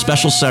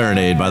special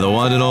serenade by the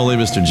one and only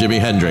Mr. Jimi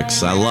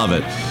Hendrix. I love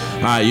it.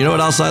 All right, you know what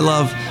else I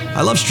love?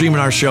 I love streaming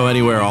our show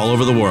anywhere all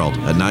over the world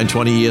at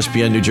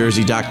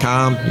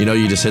 920ESPNNewJersey.com. You know,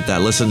 you just hit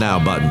that Listen Now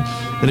button.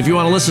 And if you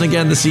want to listen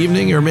again this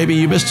evening, or maybe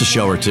you missed a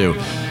show or two,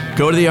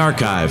 go to the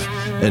archive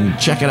and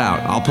check it out.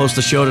 I'll post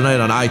the show tonight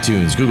on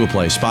iTunes, Google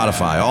Play,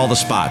 Spotify, all the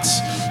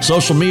spots.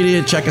 Social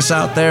media, check us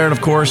out there. And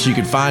of course, you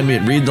can find me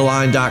at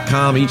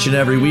readtheline.com each and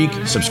every week.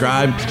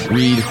 Subscribe,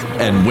 read,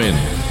 and win.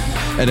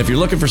 And if you're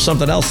looking for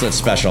something else that's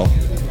special,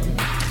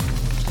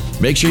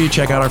 make sure you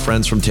check out our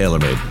friends from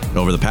TaylorMade.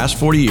 Over the past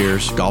 40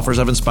 years, golfers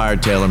have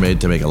inspired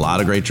TaylorMade to make a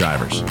lot of great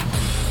drivers.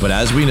 But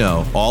as we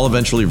know, all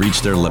eventually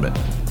reach their limit.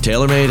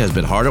 TaylorMade has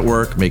been hard at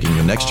work making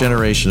the next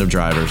generation of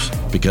drivers,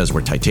 because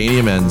where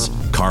titanium ends,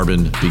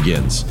 carbon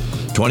begins.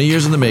 20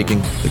 years in the making,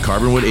 the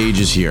Carbonwood age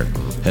is here.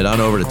 Head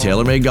on over to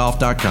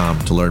TaylorMadeGolf.com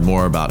to learn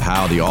more about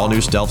how the all-new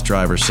Stealth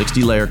Driver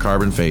 60-layer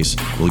carbon face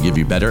will give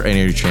you better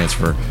energy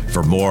transfer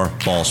for more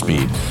ball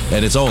speed.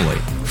 And it's only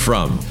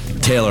from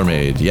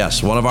TaylorMade.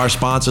 Yes, one of our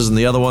sponsors, and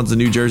the other one's the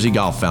New Jersey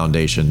Golf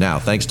Foundation. Now,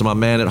 thanks to my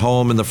man at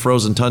home in the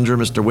frozen tundra,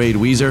 Mr. Wade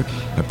Weezer.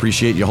 I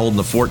appreciate you holding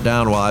the fort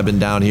down while I've been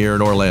down here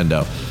in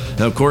Orlando.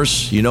 And of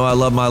course, you know I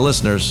love my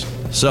listeners.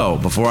 So,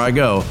 before I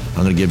go,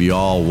 I'm going to give you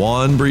all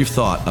one brief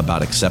thought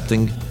about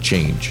accepting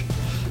change.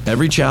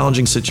 Every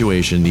challenging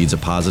situation needs a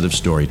positive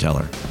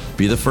storyteller.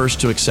 Be the first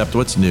to accept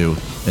what's new,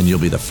 and you'll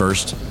be the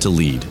first to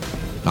lead.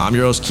 I'm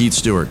your host, Keith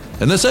Stewart,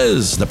 and this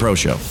is The Pro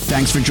Show.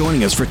 Thanks for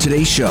joining us for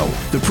today's show.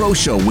 The Pro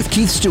Show with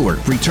Keith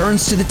Stewart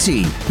returns to the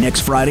tee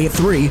next Friday at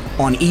 3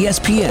 on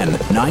ESPN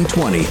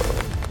 920.